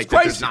 Like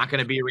there's not going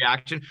to be a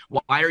reaction.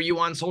 Why are you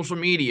on social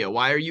media?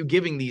 Why are you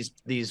giving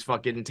these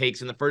fucking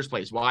takes in the first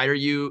place? Why are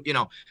you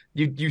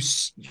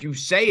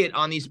say it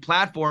on these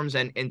platforms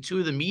and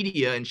to the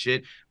media and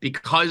shit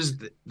because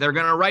they're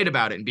going to write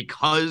about it and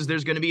because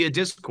there's going to be a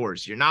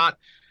discourse. You're not.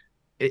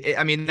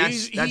 I mean,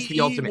 that's the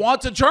ultimate. He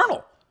wants a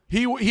journal.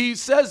 He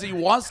says he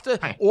wants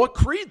to, or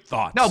Creed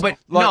thoughts. No, but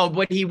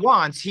what he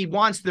wants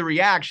the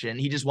reaction.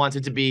 He just wants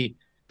it to be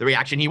the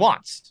reaction he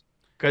wants.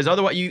 Because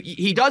otherwise,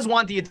 he does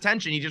want the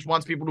attention. He just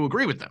wants people to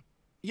agree with him.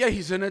 Yeah,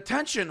 he's an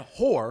attention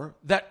whore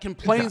that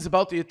complains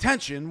about the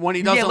attention when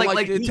he doesn't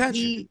like the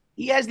attention.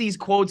 He has these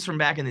quotes from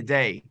back in the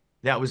day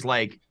that was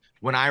like,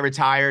 when I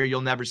retire,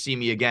 you'll never see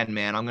me again,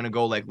 man. I'm going to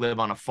go like live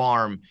on a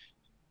farm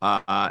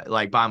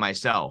like by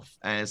myself.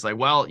 And it's like,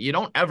 well, you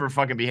don't ever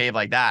fucking behave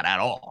like that at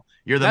all.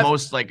 You're the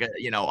most like,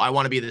 I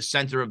want to be the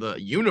center of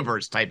the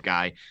universe type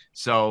guy.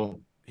 So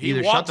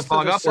either shut the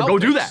fuck up or go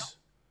do that.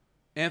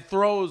 And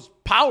throws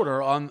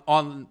powder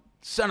on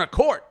center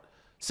court,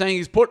 saying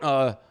he's putting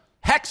a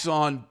hex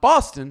on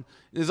Boston.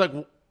 It's like,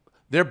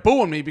 they're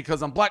booing me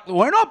because I'm black.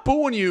 We're not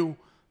booing you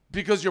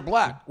because you're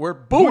black. We're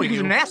booing you.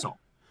 You're an asshole.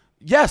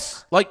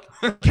 Yes, like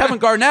Kevin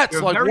Garnett's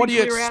like, what do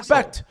you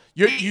expect?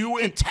 You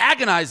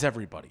antagonize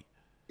everybody.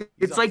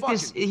 It's like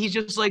this. He's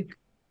just like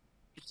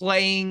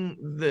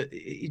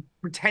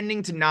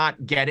pretending to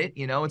not get it.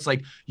 It's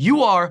like,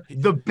 you are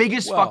the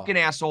biggest fucking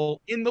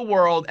asshole in the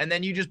world, and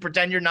then you just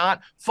pretend you're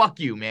not. Fuck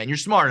you, man. You're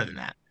smarter than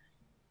that.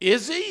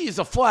 Is he? He's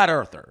a flat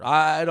earther.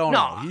 I don't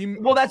know.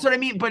 Well, that's what I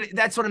mean. But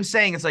that's what I'm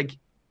saying. It's like,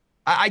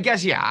 I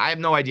guess, yeah, I have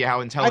no idea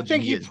how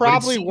intelligent he is. I think he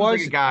probably was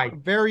like a guy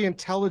very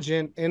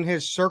intelligent in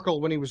his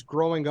circle when he was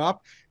growing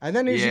up. And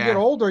then as you get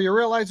older, you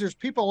realize there's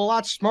people a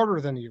lot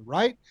smarter than you,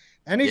 right?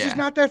 And he's just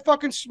not that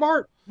fucking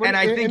smart. And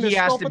I think he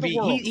has to be.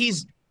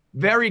 He's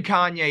very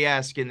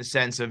Kanye-esque in the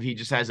sense of he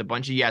just has a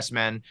bunch of yes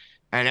men.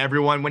 And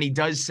everyone, when he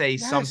does say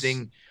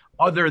something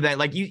other than,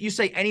 like, you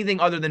say anything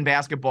other than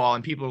basketball,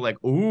 and people are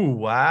like, ooh,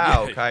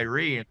 wow,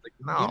 Kyrie. And it's like,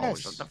 no,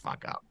 shut the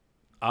fuck up.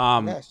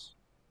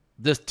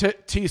 This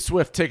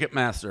T-Swift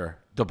Ticketmaster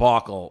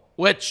debacle,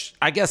 which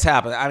I guess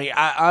happened. I mean,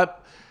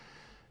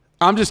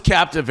 I'm just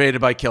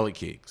captivated by Kelly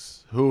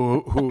Keeks,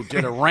 who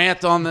did a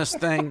rant on this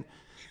thing.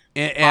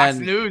 And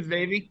Fox News,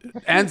 baby.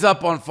 Ends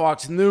up on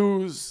Fox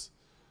News.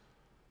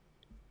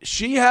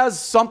 She has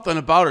something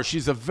about her.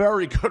 She's a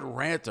very good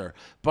ranter.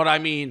 But, I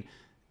mean,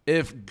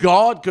 if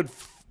God could,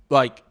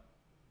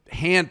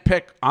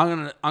 handpick,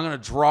 I'm gonna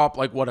drop,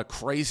 what a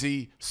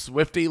crazy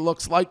Swiftie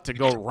looks like to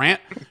go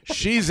rant,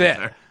 she's it.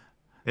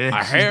 Her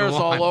hair's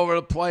all over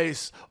the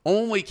place.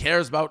 Only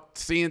cares about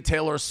seeing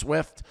Taylor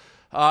Swift.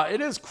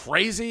 It is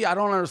crazy. I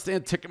don't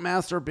understand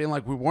Ticketmaster being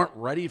like, we weren't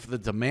ready for the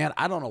demand.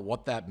 I don't know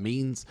what that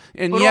means.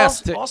 And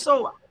but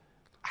also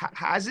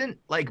hasn't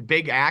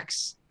big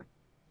acts.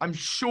 I'm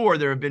sure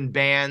there have been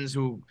bands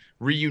who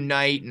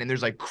reunite and then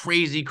there's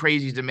crazy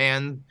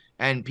demand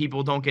and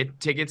people don't get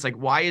tickets.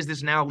 Why is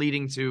this now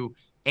leading to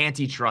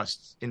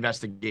antitrust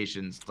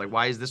investigations?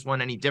 Why is this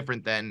one any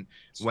different than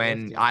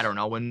when, I don't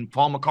know, when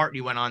Paul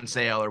McCartney went on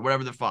sale or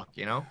whatever the fuck,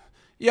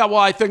 Yeah, well,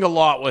 I think a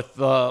lot with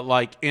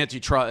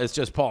antitrust, it's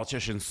just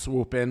politicians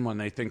swoop in when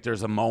they think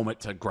there's a moment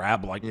to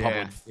grab public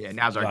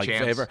now's our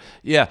chance. Favor.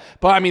 Yeah,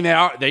 but I mean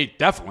they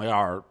definitely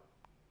are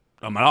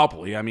a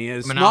monopoly. I mean,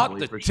 it's not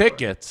the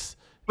tickets,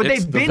 but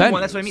it's they've been venues.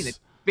 one. That's what I mean.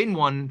 been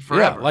one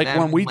forever. Yeah, like Them,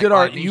 when we like did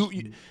our Live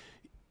Nation.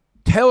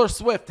 Taylor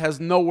Swift has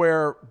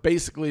nowhere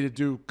basically to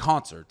do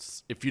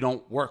concerts if you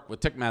don't work with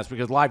Ticketmaster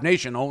because Live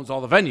Nation owns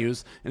all the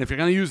venues, and if you're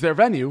going to use their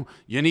venue,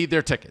 you need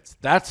their tickets.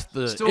 That's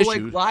the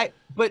issue.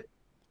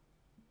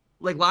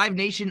 Like Live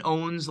Nation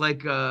owns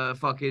like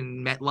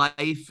fucking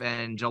MetLife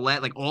and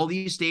Gillette, like all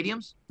these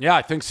stadiums. Yeah,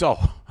 I think so.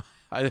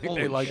 I think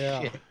Holy they like.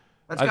 shit.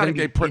 That's I got to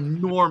think be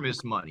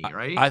enormous money,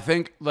 right? I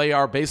think they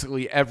are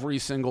basically every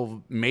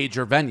single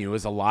major venue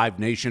is a Live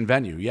Nation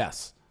venue.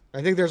 Yes.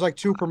 I think there's like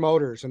 2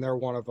 promoters, and they're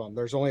one of them.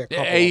 There's only a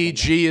couple.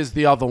 AEG is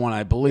the other one,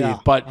 I believe. Yeah,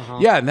 But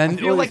yeah, and then I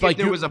feel like if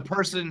there was a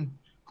person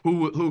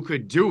who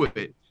could do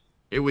it,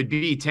 it would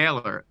be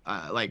Taylor.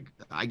 Like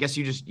I guess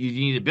you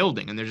need a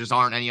building, and there just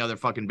aren't any other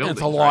fucking buildings.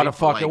 It's a lot of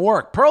fucking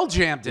work. Pearl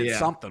Jam did Yeah.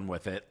 something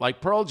with it.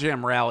 Like Pearl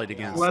Jam rallied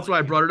against. Well, that's why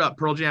I brought it up.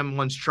 Pearl Jam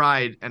once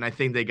tried, and I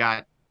think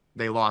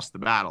they lost the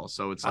battle.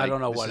 So it's like I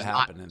don't know this what is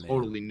happened not in there.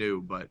 totally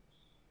new, but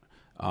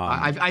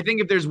I think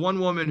if there's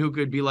one woman who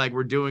could be like,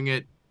 we're doing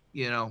it,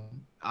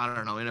 I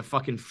don't know, in a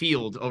fucking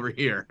field over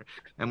here,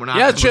 and we're not.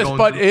 Yeah, it's we're just,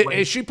 going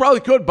but she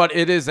probably could, but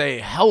it is a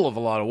hell of a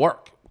lot of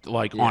work.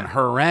 Like on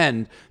her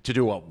end to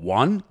do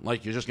one,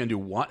 like you're just gonna do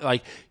one,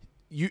 like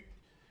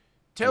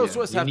Taylor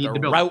Swift has to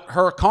route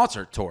her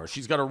concert tour.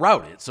 She's got to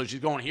route it, so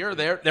she's going here,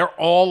 there. They're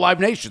all Live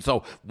Nation.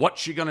 So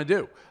what's she gonna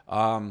do?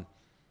 All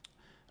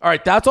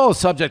right, that's all the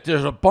subject.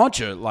 There's a bunch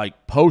of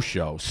like post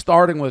shows,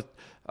 starting with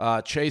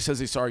Chase says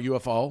he saw a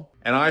UFO,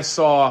 and I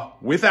saw,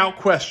 without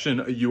question,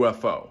 a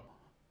UFO.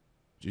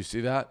 Did you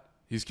see that?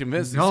 He's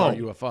convinced he saw a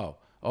UFO.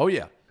 Oh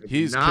yeah.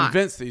 He's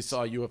convinced he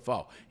saw a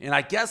UFO. And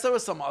I guess there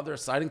was some other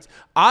sightings.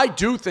 I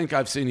do think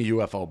I've seen a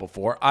UFO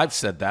before. I've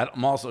said that.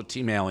 I'm also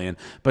Team Alien.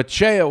 But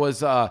Chea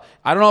was, I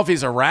don't know if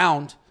he's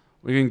around.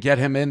 We can get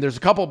him in. There's a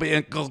couple,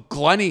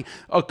 Glenny,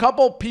 a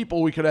couple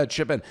people we could have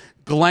chip in.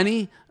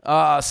 Glenny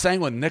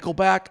sang with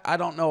Nickelback. I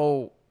don't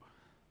know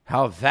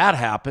how that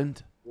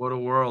happened. What a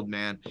world,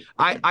 man.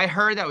 I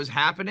heard that was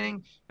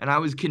happening, and I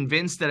was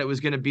convinced that it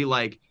was going to be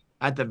like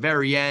at the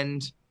very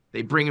end,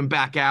 they bring him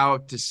back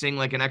out to sing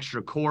like an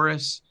extra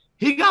chorus.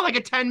 He got like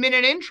a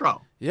 10-minute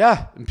intro.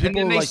 Yeah. And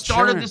then they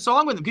started the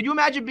song with him. Could you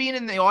imagine being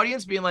in the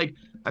audience being like,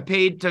 I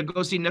paid to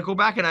go see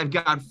Nickelback and I've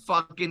got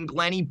fucking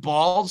Glenny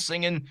Balls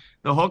singing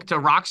the hook to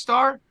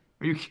Rockstar?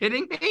 Are you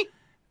kidding me?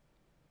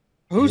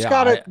 Who's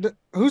got it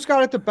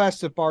the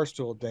best at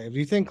Barstool, Dave? Do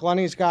you think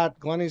Glenny's got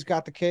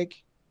the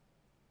cake?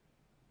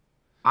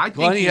 I think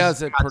Glenny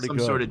has it pretty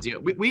good. Sort of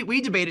deal.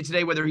 We debated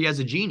today whether he has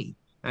a genie.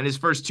 And his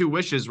first 2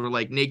 wishes were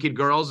like naked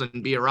girls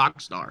and be a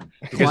rock star.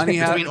 Glenny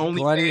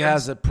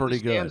has it pretty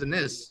good. And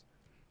this.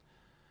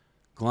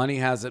 Glenny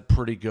has it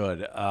pretty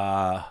good.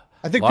 I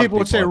think people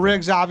would say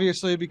Riggs,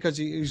 obviously, because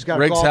he's got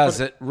Riggs golf, has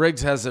it.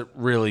 Riggs has it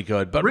really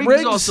good. But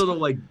Riggs also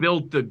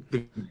built the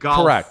golf.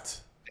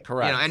 Correct.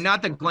 And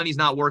not that Glenny's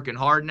not working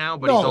hard now,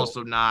 but he's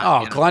also not.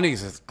 Oh, Glenny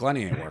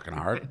ain't working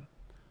hard.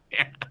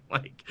 Yeah,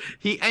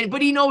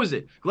 but he knows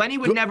it. Glenny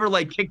would never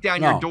kick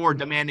down your door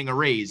demanding a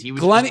raise. He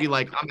would just be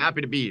like, I'm happy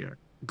to be here.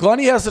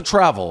 Glenny has to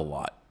travel a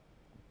lot.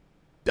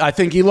 I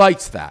think he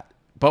likes that.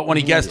 But when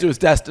he gets to his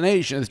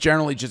destination, it's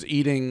generally just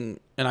eating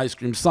an ice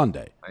cream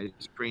sundae.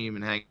 Ice cream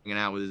and hanging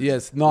out with his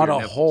it's not a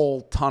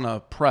whole ton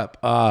of prep.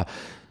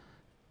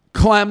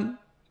 Clem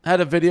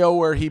had a video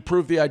where he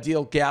proved the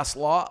ideal gas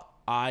law.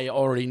 I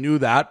already knew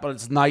that, but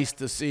it's nice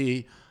to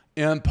see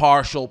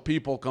impartial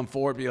people come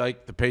forward and be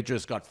like, the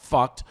Patriots got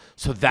fucked.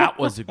 So that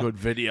was a good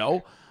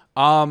video.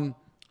 And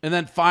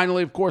then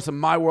finally, of course, in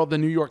my world, the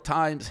New York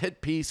Times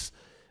hit piece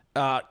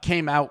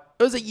came out.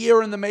 It was a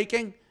year in the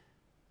making.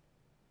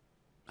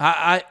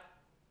 I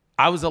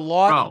was a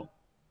lot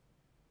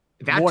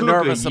more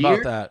nervous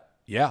about that.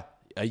 Yeah,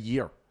 a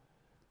year.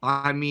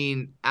 I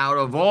mean, out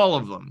of all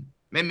of them,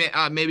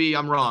 maybe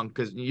I'm wrong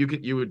because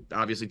you would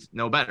obviously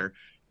know better.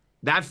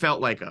 That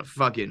felt like a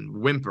fucking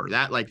whimper.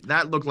 That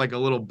looked like a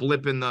little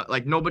blip in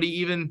the nobody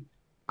even.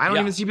 I don't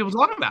even see people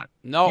talking about it.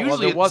 No,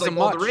 usually there wasn't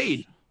much. All the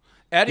rage.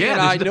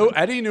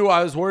 Eddie knew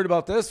I was worried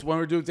about this when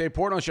we were doing the Dave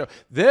Portnoy show.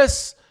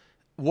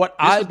 What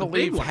I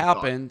believe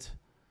happened,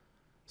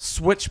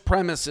 switched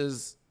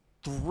premises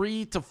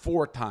 3 to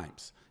 4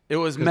 times. It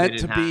was meant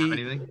to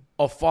be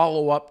a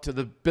follow-up to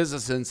the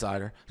Business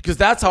Insider because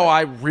that's how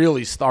I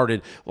really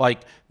started.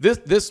 Like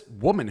this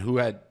woman who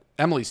had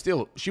Emily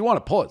Steele, she won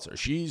a Pulitzer.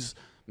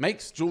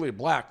 Makes Julia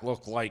Black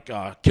look like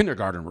a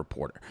kindergarten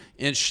reporter.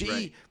 And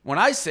when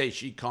I say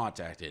she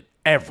contacted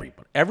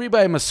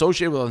everybody I'm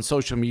associated with on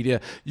social media,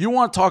 you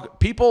want to talk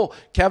people,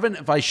 Kevin,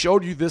 if I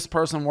showed you this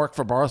person worked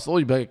for Barstool,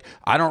 you'd be like,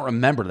 I don't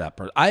remember that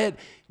person.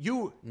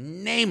 You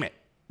name it.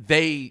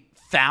 They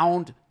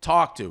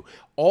talked to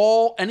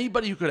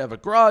anybody who could have a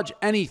grudge,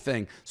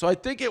 anything. So I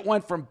think it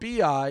went from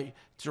BI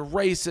to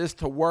racist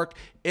to work.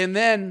 And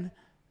then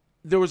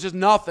there was just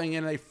nothing,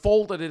 and they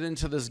folded it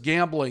into this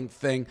gambling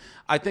thing.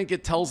 I think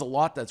it tells a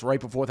lot that's right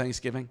before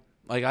Thanksgiving.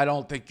 I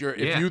don't think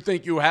if you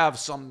think you have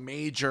some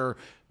major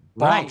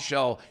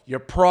bombshell, you're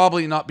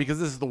probably not,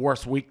 because this is the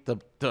worst week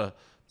to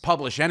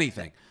publish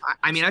anything.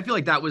 I mean, I feel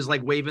like that was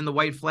like waving the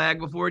white flag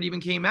before it even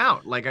came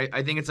out. Like,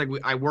 I think it's like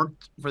I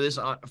worked for this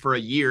for a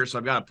year, so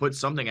I've got to put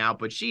something out,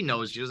 but she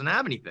knows she doesn't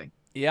have anything.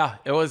 Yeah,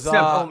 it was.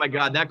 Oh my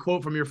God, that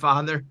quote from your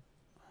father.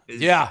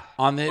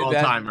 On the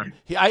all-timer.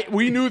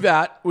 We knew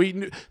that. We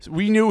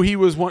knew he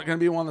was going to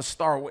be one of the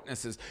star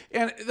witnesses.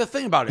 And the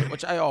thing about it,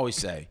 which I always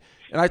say,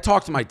 and I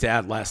talked to my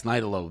dad last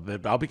night a little bit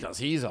about, because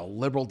he's a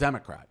liberal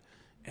Democrat,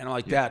 and I'm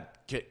like, Dad,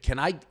 can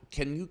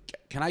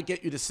I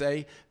get you to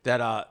say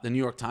that the New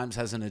York Times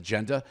has an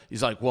agenda?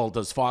 He's like, well,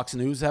 does Fox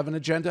News have an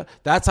agenda?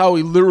 That's how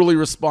he literally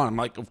responded. I'm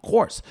like, of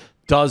course.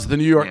 Does the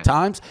New York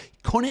Times?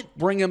 Couldn't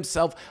bring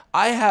himself.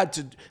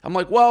 I'm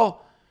like,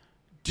 well,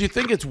 do you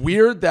think it's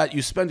weird that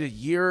you spend a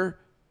year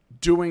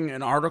doing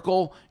an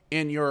article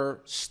and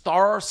your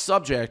star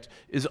subject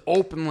is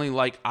openly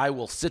like, I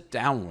will sit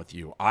down with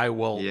you, I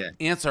will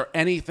answer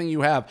anything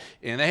you have,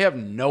 and they have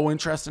no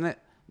interest in it?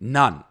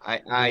 None.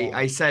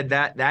 I said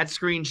that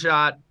screen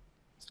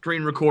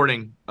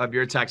recording of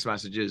your text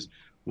messages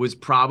was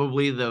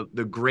probably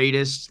the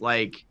greatest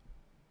like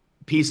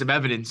piece of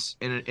evidence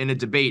in a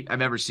debate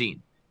I've ever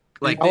seen.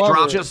 Like,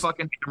 drop the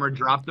fucking hammer,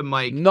 drop the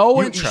mic.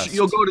 No interest.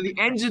 You'll go to the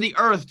ends of the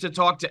earth to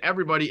talk to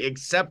everybody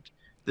except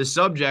the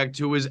subject,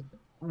 who is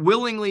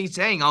willingly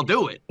saying, "I'll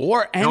do it."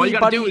 Or anybody. All you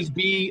got to do is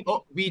be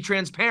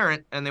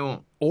transparent, and they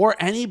won't. Or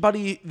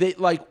anybody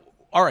like.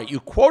 All right, you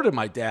quoted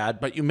my dad,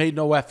 but you made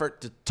no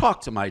effort to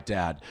talk to my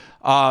dad.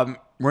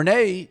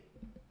 Renee,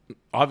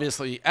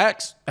 obviously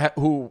ex,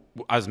 who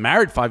I was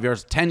married 5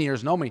 years, 10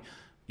 years, know me.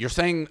 You're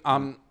saying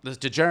this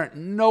degenerate,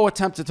 no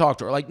attempt to talk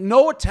to her. Like,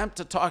 no attempt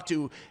to talk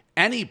to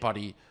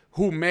anybody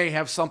who may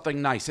have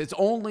something nice. It's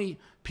only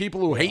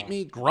people who hate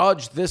me,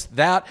 grudge, this,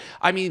 that.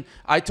 I mean,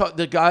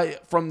 the guy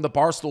from the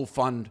Barstool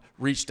Fund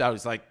reached out.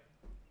 He's like,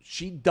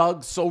 she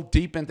dug so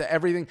deep into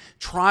everything.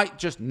 Try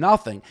just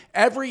nothing.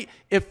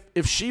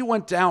 If she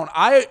went down,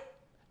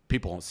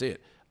 people won't see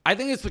it. I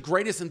think it's the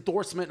greatest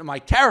endorsement of my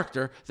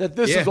character that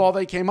this is all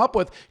they came up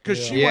with,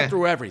 because she went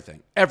through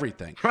everything.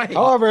 Right.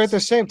 However, at the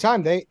same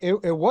time,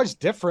 it was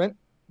different.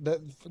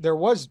 There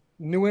was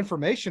new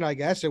information, I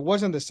guess. It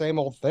wasn't the same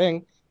old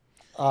thing.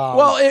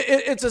 Well,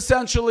 it's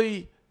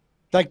essentially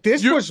like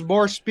this was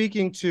more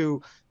speaking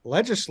to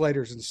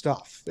legislators and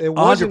stuff. It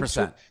wasn't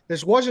 100%.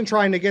 This wasn't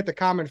trying to get the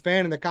common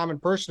fan and the common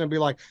person and be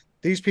like,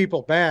 these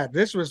people bad.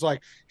 This was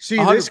like, see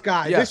this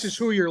guy, this is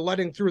who you're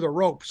letting through the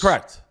ropes.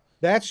 Correct.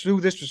 That's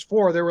who this was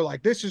for. They were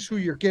like, this is who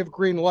you're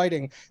green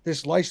lighting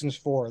this license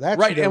for. That's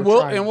right. And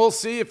we'll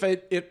see if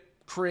it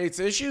creates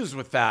issues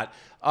with that.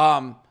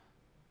 But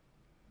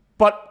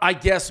I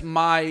guess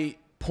my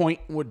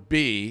point would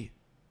be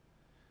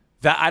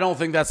that I don't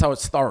think that's how it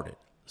started.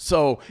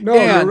 So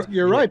no,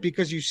 you're right,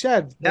 because you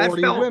said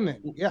 40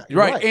 women. Yeah, you're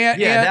right. And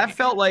that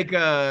felt like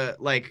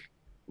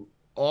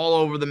all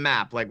over the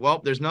map. Like, well,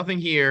 there's nothing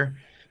here.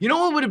 You know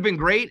what would have been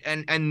great,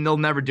 and they'll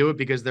never do it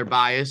because they're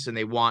biased and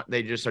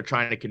they just are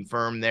trying to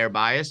confirm their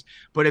bias.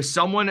 But if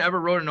someone ever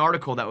wrote an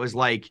article that was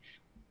like,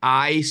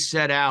 I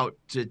set out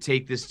to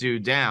take this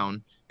dude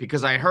down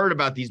because I heard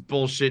about these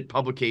bullshit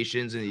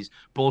publications and these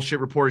bullshit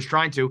reporters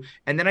trying to,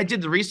 and then I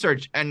did the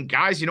research, and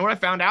guys, you know what I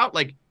found out?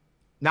 Like,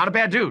 not a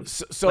bad dude.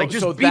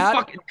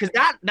 Because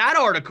that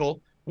article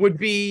would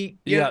be,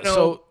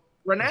 renowned.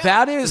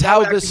 That is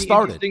how this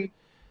started.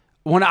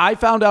 When I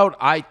found out,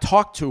 I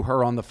talked to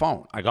her on the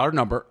phone. I got her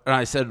number, and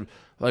I said,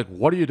 like,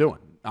 what are you doing?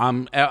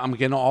 I'm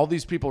getting all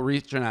these people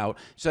reaching out.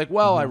 She's like,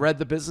 well, I read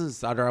the Business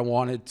Insider. I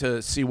wanted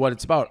to see what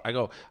it's about. I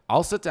go,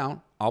 I'll sit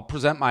down. I'll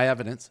present my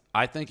evidence.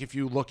 I think if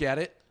you look at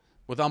it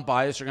with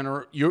unbiased,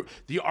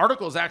 the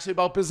article is actually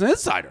about Business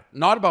Insider,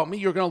 not about me.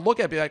 You're going to look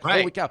at it and be like,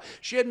 holy cow.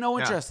 She had no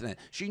interest in it.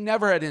 She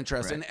never had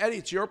interest. And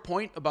Eddie, to your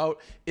point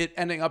about it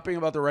ending up being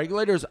about the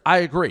regulators, I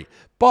agree.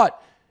 But,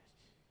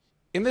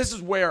 and this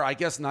is where I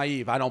guess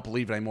naive, I don't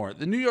believe it anymore.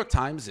 The New York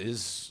Times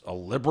is a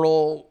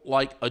liberal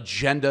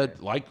agenda,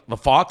 like the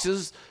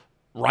Foxes,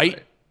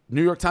 right?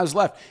 New York Times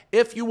left.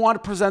 If you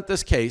want to present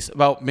this case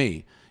about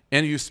me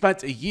and you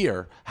spent a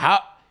year,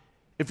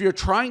 if you're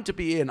trying to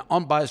be an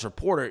unbiased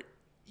reporter,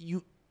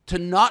 to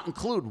not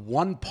include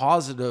one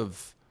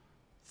positive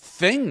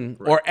thing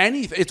or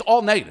anything, it's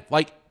all negative.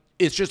 Like,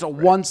 it's just a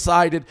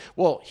one-sided,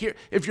 well, here,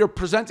 if you're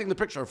presenting the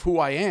picture of who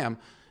I am,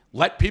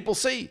 let people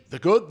see the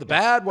good, the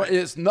bad, what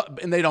is not,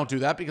 and they don't do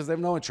that because they have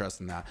no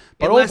interest in that.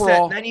 But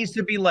overall, that needs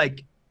to be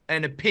like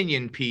an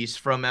opinion piece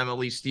from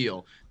Emily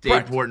Steele.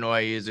 Dave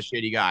Portnoy is a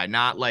shitty guy,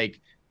 not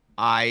like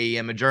I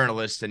am a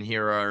journalist and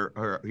here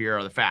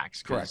are the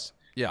facts. Correct.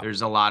 Yeah.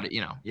 There's a lot of,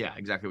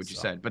 exactly what you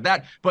said.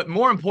 But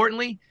more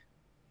importantly,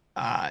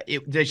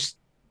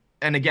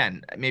 and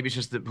again, maybe it's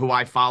just who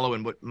I follow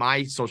and what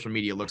my social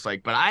media looks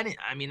like. But I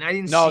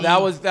didn't. No,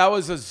 see... that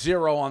was a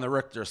 0 on the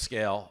Richter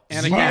scale.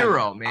 And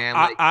zero, man.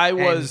 I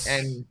was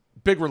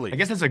big relief. I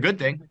guess that's a good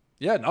thing.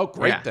 Yeah, no,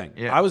 great thing.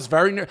 Yeah. I was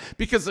very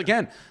because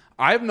again,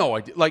 I have no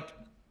idea. Like,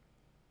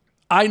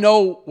 I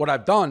know what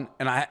I've done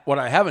and what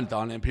I haven't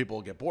done, and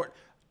people get bored.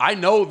 I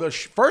know the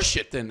first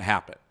shit didn't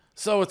happen,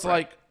 so it's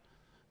like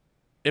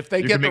if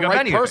they get the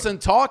right person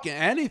talking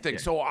anything. Yeah.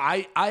 So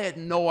I had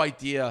no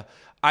idea.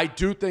 I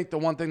do think the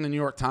one thing the New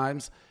York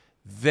Times,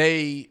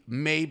 they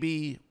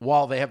maybe,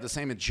 while they have the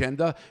same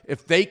agenda,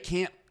 if they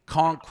can't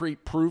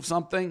concrete prove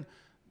something,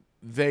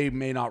 they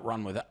may not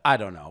run with it. I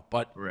don't know.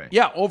 But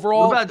yeah,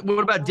 overall. What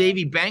about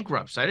Davey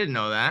bankrupts? I didn't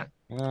know that.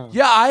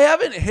 Yeah, I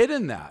haven't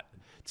hidden that.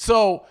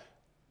 So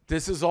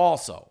this is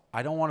also,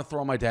 I don't want to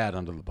throw my dad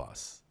under the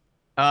bus.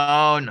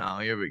 Oh, no.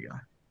 Here we go.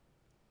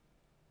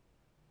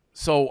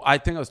 So I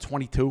think I was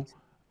 22.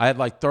 I had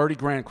like 30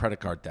 grand credit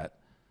card debt.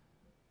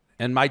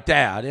 And my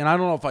dad, and I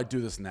don't know if I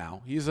do this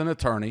now, he's an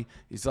attorney.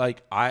 He's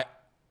like,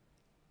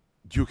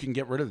 you can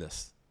get rid of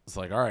this. It's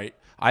like, all right.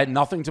 I had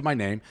nothing to my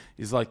name.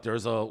 He's like,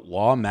 there's a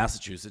law in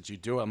Massachusetts. You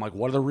do it. I'm like,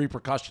 what are the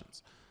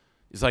repercussions?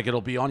 He's like, it'll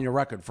be on your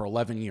record for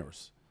 11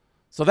 years.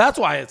 So that's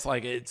why it's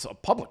like, it's a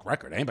public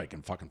record. Anybody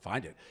can fucking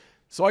find it.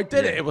 So I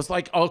did it. It was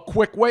like a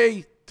quick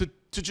way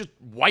to just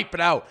wipe it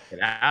out. Get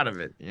out of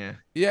it. Yeah.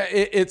 Yeah,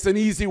 it's an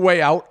easy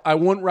way out. I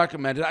wouldn't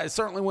recommend it. I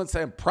certainly wouldn't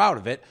say I'm proud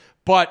of it,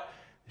 but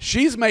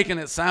she's making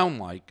it sound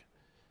like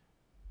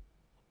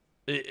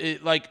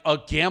like a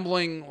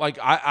gambling, like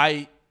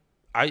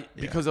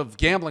because of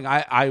gambling,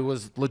 I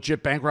was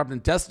legit bankrupt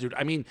and destitute.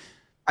 I mean,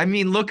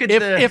 look at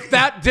if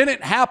that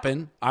didn't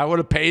happen, I would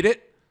have paid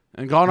it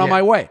and gone on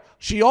my way.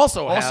 She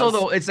also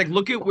though, it's like,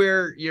 look at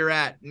where you're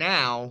at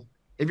now.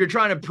 If you're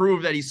trying to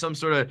prove that he's some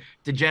sort of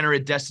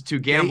degenerate,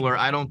 destitute gambler,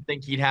 I don't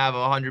think he'd have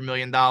 $100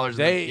 million.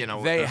 They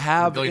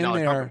have in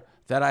there company.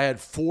 That I had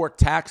 4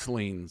 tax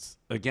liens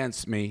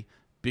against me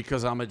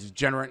because I'm a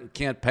degenerate and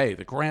can't pay.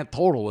 The grand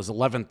total was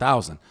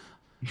 $11,000.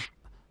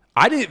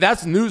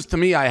 That's news to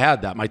me. I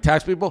had that. My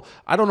tax people,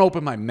 I don't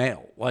open my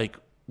mail. Like,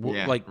 what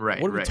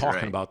are we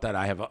talking about that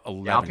I have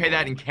 11? Yeah, I'll pay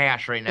that in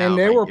cash right now. And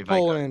they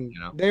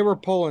were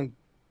pulling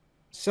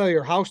sell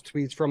your house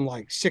tweets from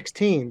like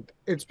 16.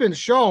 It's been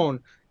shown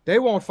they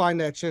won't find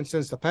that shit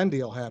since the Penn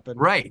deal happened.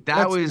 Right.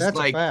 That's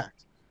like, a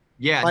fact.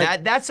 Yeah,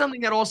 like, that's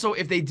something that also,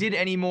 if they did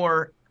any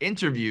more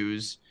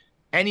interviews,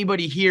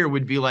 anybody here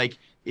would be like,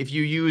 if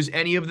you use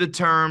any of the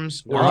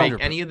terms or 100%. Make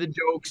any of the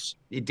jokes,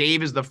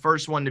 Dave is the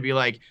first one to be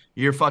like,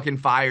 you're fucking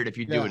fired if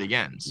you do it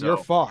again. So you're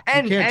fucked.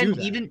 And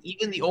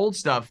even the old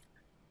stuff,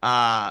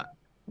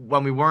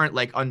 when we weren't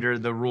like under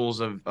the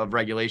rules of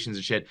regulations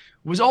and shit,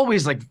 was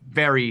always like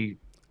very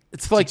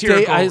it's like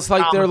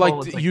they're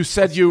like you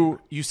said you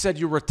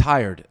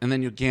retired and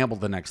then you gambled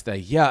the next day.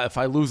 Yeah, if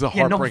I lose a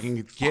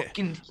heartbreaking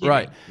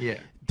right. Yeah.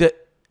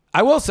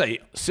 I will say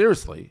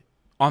seriously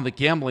on the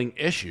gambling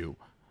issue,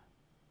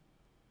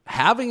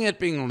 having it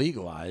being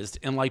legalized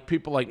and like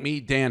people like me,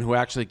 Dan, who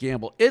actually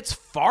gamble, it's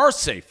far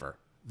safer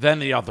than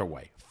the other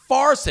way.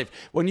 Far safe.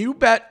 When you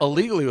bet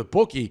illegally with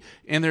bookie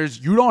and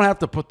you don't have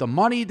to put the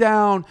money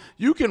down,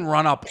 you can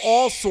run up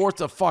all sorts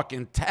of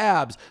fucking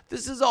tabs.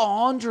 This is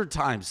 100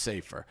 times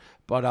safer.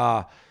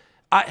 But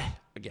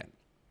again,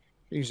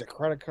 use a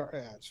credit card.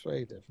 Yeah, it's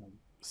way different.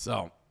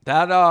 So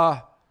that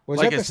was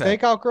like that the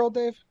stakeout girl,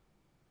 Dave?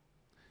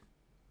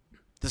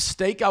 The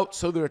stakeout.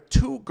 So there are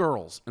 2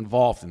 girls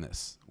involved in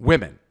this.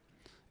 Women,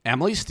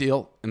 Emily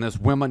Steele and this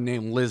woman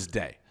named Liz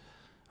Day.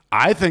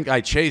 I think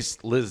I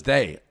chased Liz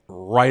Day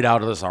right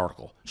out of this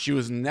article. She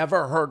was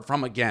never heard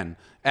from again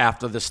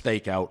after the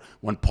stakeout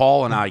when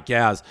Paul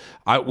and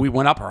we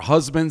went up. Her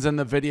husband's in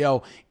the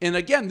video. And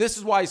again, this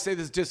is why I say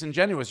this is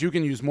disingenuous. You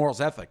can use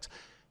morals ethics.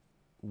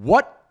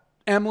 What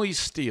Emily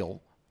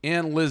Steele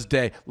and Liz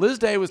Day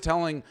was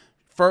telling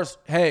first,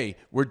 hey,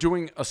 we're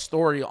doing a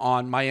story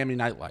on Miami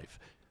nightlife.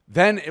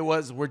 Then it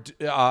was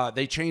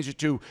they changed it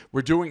to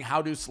we're doing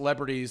how do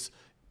celebrities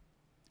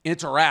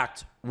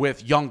interact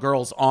with young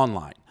girls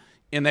online.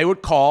 And they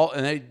would call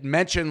and they'd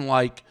mention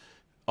like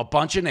a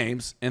bunch of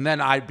names, and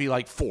then I'd be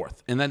like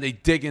 4th, and then they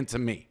dig into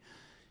me.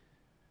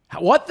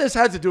 What this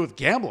had to do with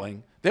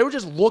gambling? They were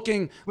just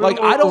looking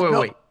I don't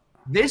know.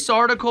 This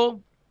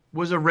article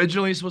was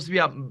originally supposed to be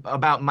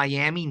about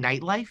Miami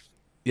nightlife.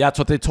 Yeah, that's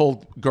what they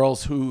told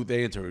girls who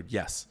they interviewed.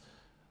 Yes,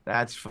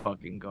 that's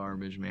fucking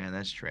garbage, man.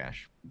 That's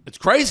trash. It's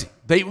crazy.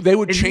 They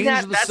would change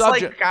the subject. That's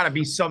like gotta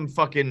be some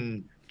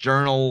fucking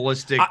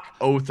journalistic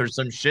oath or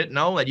some shit,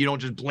 no? That you don't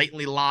just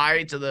blatantly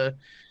lie to the...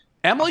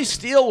 Emily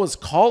Steele was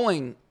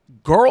calling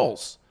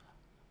girls.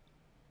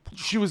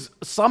 She was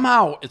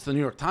somehow, it's the New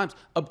York Times,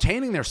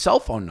 obtaining their cell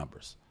phone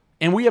numbers.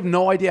 And we have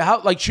no idea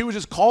how. Like, she would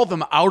just call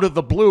them out of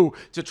the blue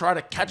to try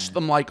to catch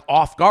them, like,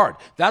 off guard.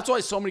 That's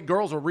why so many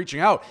girls were reaching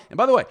out. And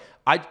by the way,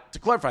 to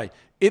clarify,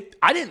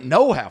 I didn't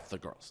know half the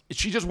girls.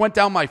 She just went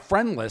down my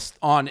friend list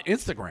on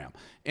Instagram.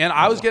 And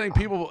I was getting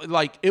people,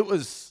 like, it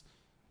was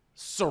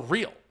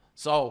surreal.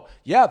 So,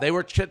 yeah, they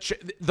were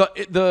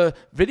the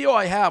video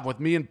I have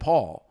with me and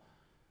Paul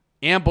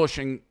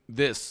ambushing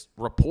this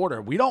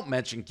reporter, we don't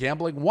mention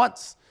gambling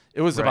once.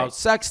 It was about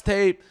sex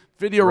tape,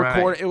 video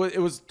recording.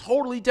 It was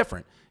totally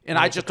different. And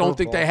I just don't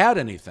think they had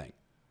anything.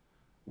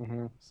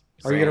 Mm-hmm.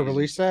 Are you going to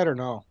release that or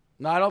no?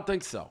 No, I don't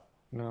think so.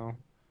 No,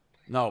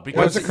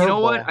 because you know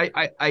what?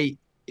 I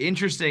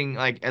interesting,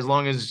 like, as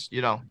long as,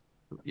 you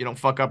don't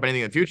fuck up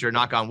anything in the future,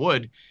 knock on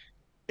wood,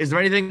 is there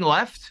anything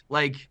left?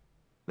 Like,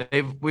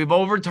 we've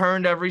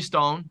overturned every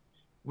stone.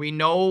 We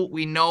know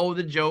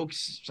the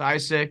jokes,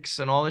 size 6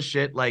 and all this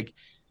shit. Like,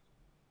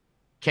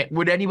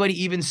 would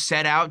anybody even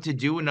set out to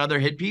do another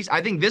hit piece?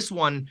 I think this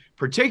one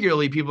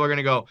particularly, people are going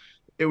to go,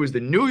 it was the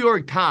New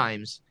York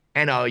Times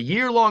and a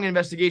year-long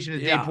investigation of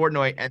Dave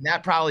Portnoy, and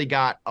that probably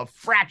got a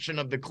fraction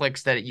of the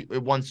clicks that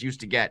it once used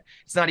to get.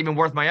 It's not even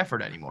worth my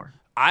effort anymore.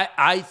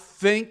 I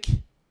think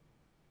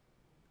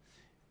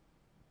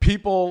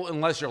people,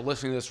 unless you're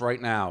listening to this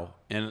right now,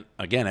 and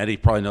again, Eddie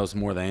probably knows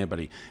more than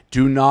anybody,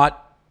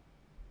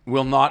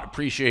 will not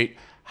appreciate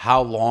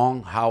how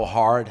long, how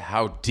hard,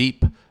 how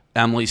deep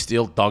Emily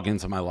Steele dug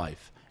into my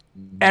life.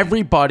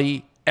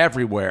 Everybody,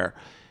 everywhere.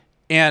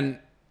 And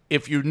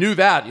if you knew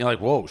that, you're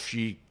like, whoa,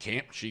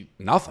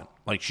 nothing.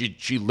 Like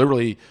she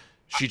literally,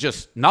 she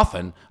just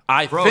nothing.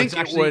 Think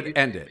it would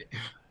end it.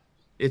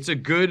 It's a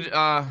good,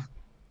 I'm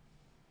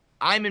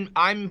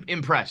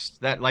impressed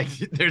that like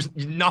there's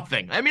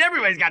nothing. I mean,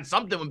 everybody's got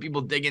something when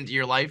people dig into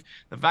your life.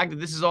 The fact that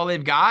this is all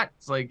they've got,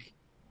 it's like,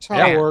 that's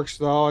how it works,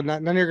 though. And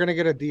then you're gonna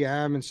get a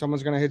DM, and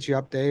someone's gonna hit you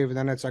up, Dave, and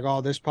then it's like, oh,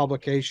 this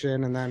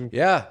publication, and then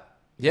yeah.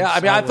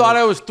 I mean, I thought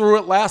I was through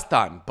it last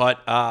time,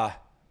 but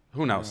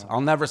who knows?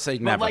 I'll never say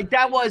never. But like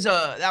that was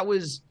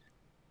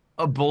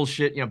a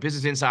bullshit,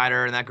 Business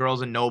Insider, and that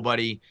girl's a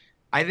nobody.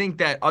 I think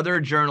that other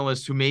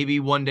journalists who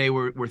maybe one day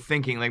were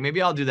thinking, like, maybe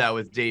I'll do that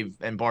with Dave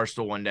and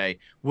Barstool one day,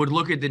 would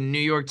look at the New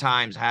York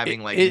Times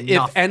having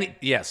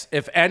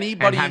if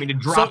anybody and having to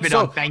drop it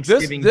on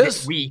Thanksgiving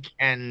this week,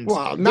 and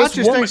not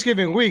just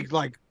Thanksgiving week,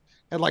 like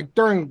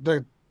during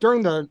the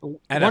NFL,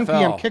 1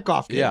 p.m.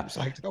 kickoff games,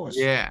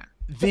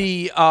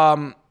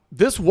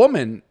 this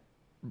woman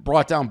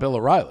brought down Bill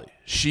O'Reilly.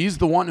 She's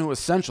the one who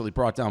essentially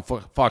brought down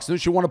Fox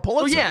News. She won a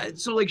Pulitzer. Oh yeah,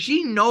 so like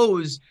she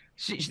knows.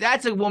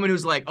 That's a woman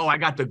who's like, oh, I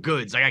got the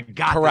goods. Like, I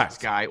got this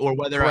guy, or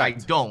whether I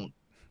don't.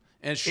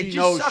 And she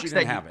knows she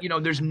didn't have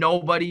it. There's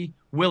nobody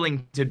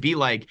willing to be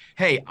like,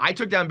 hey, I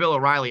took down Bill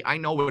O'Reilly. I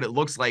know what it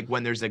looks like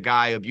when there's a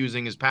guy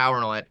abusing his power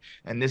and all that,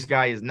 and this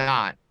guy is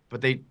not.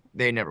 But they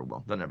never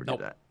will. They'll never do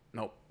that.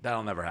 Nope,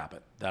 that'll never happen.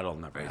 That'll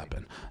never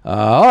happen.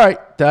 All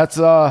right, that's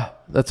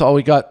all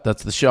we got.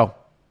 That's the show.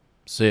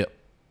 See ya.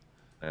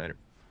 Later.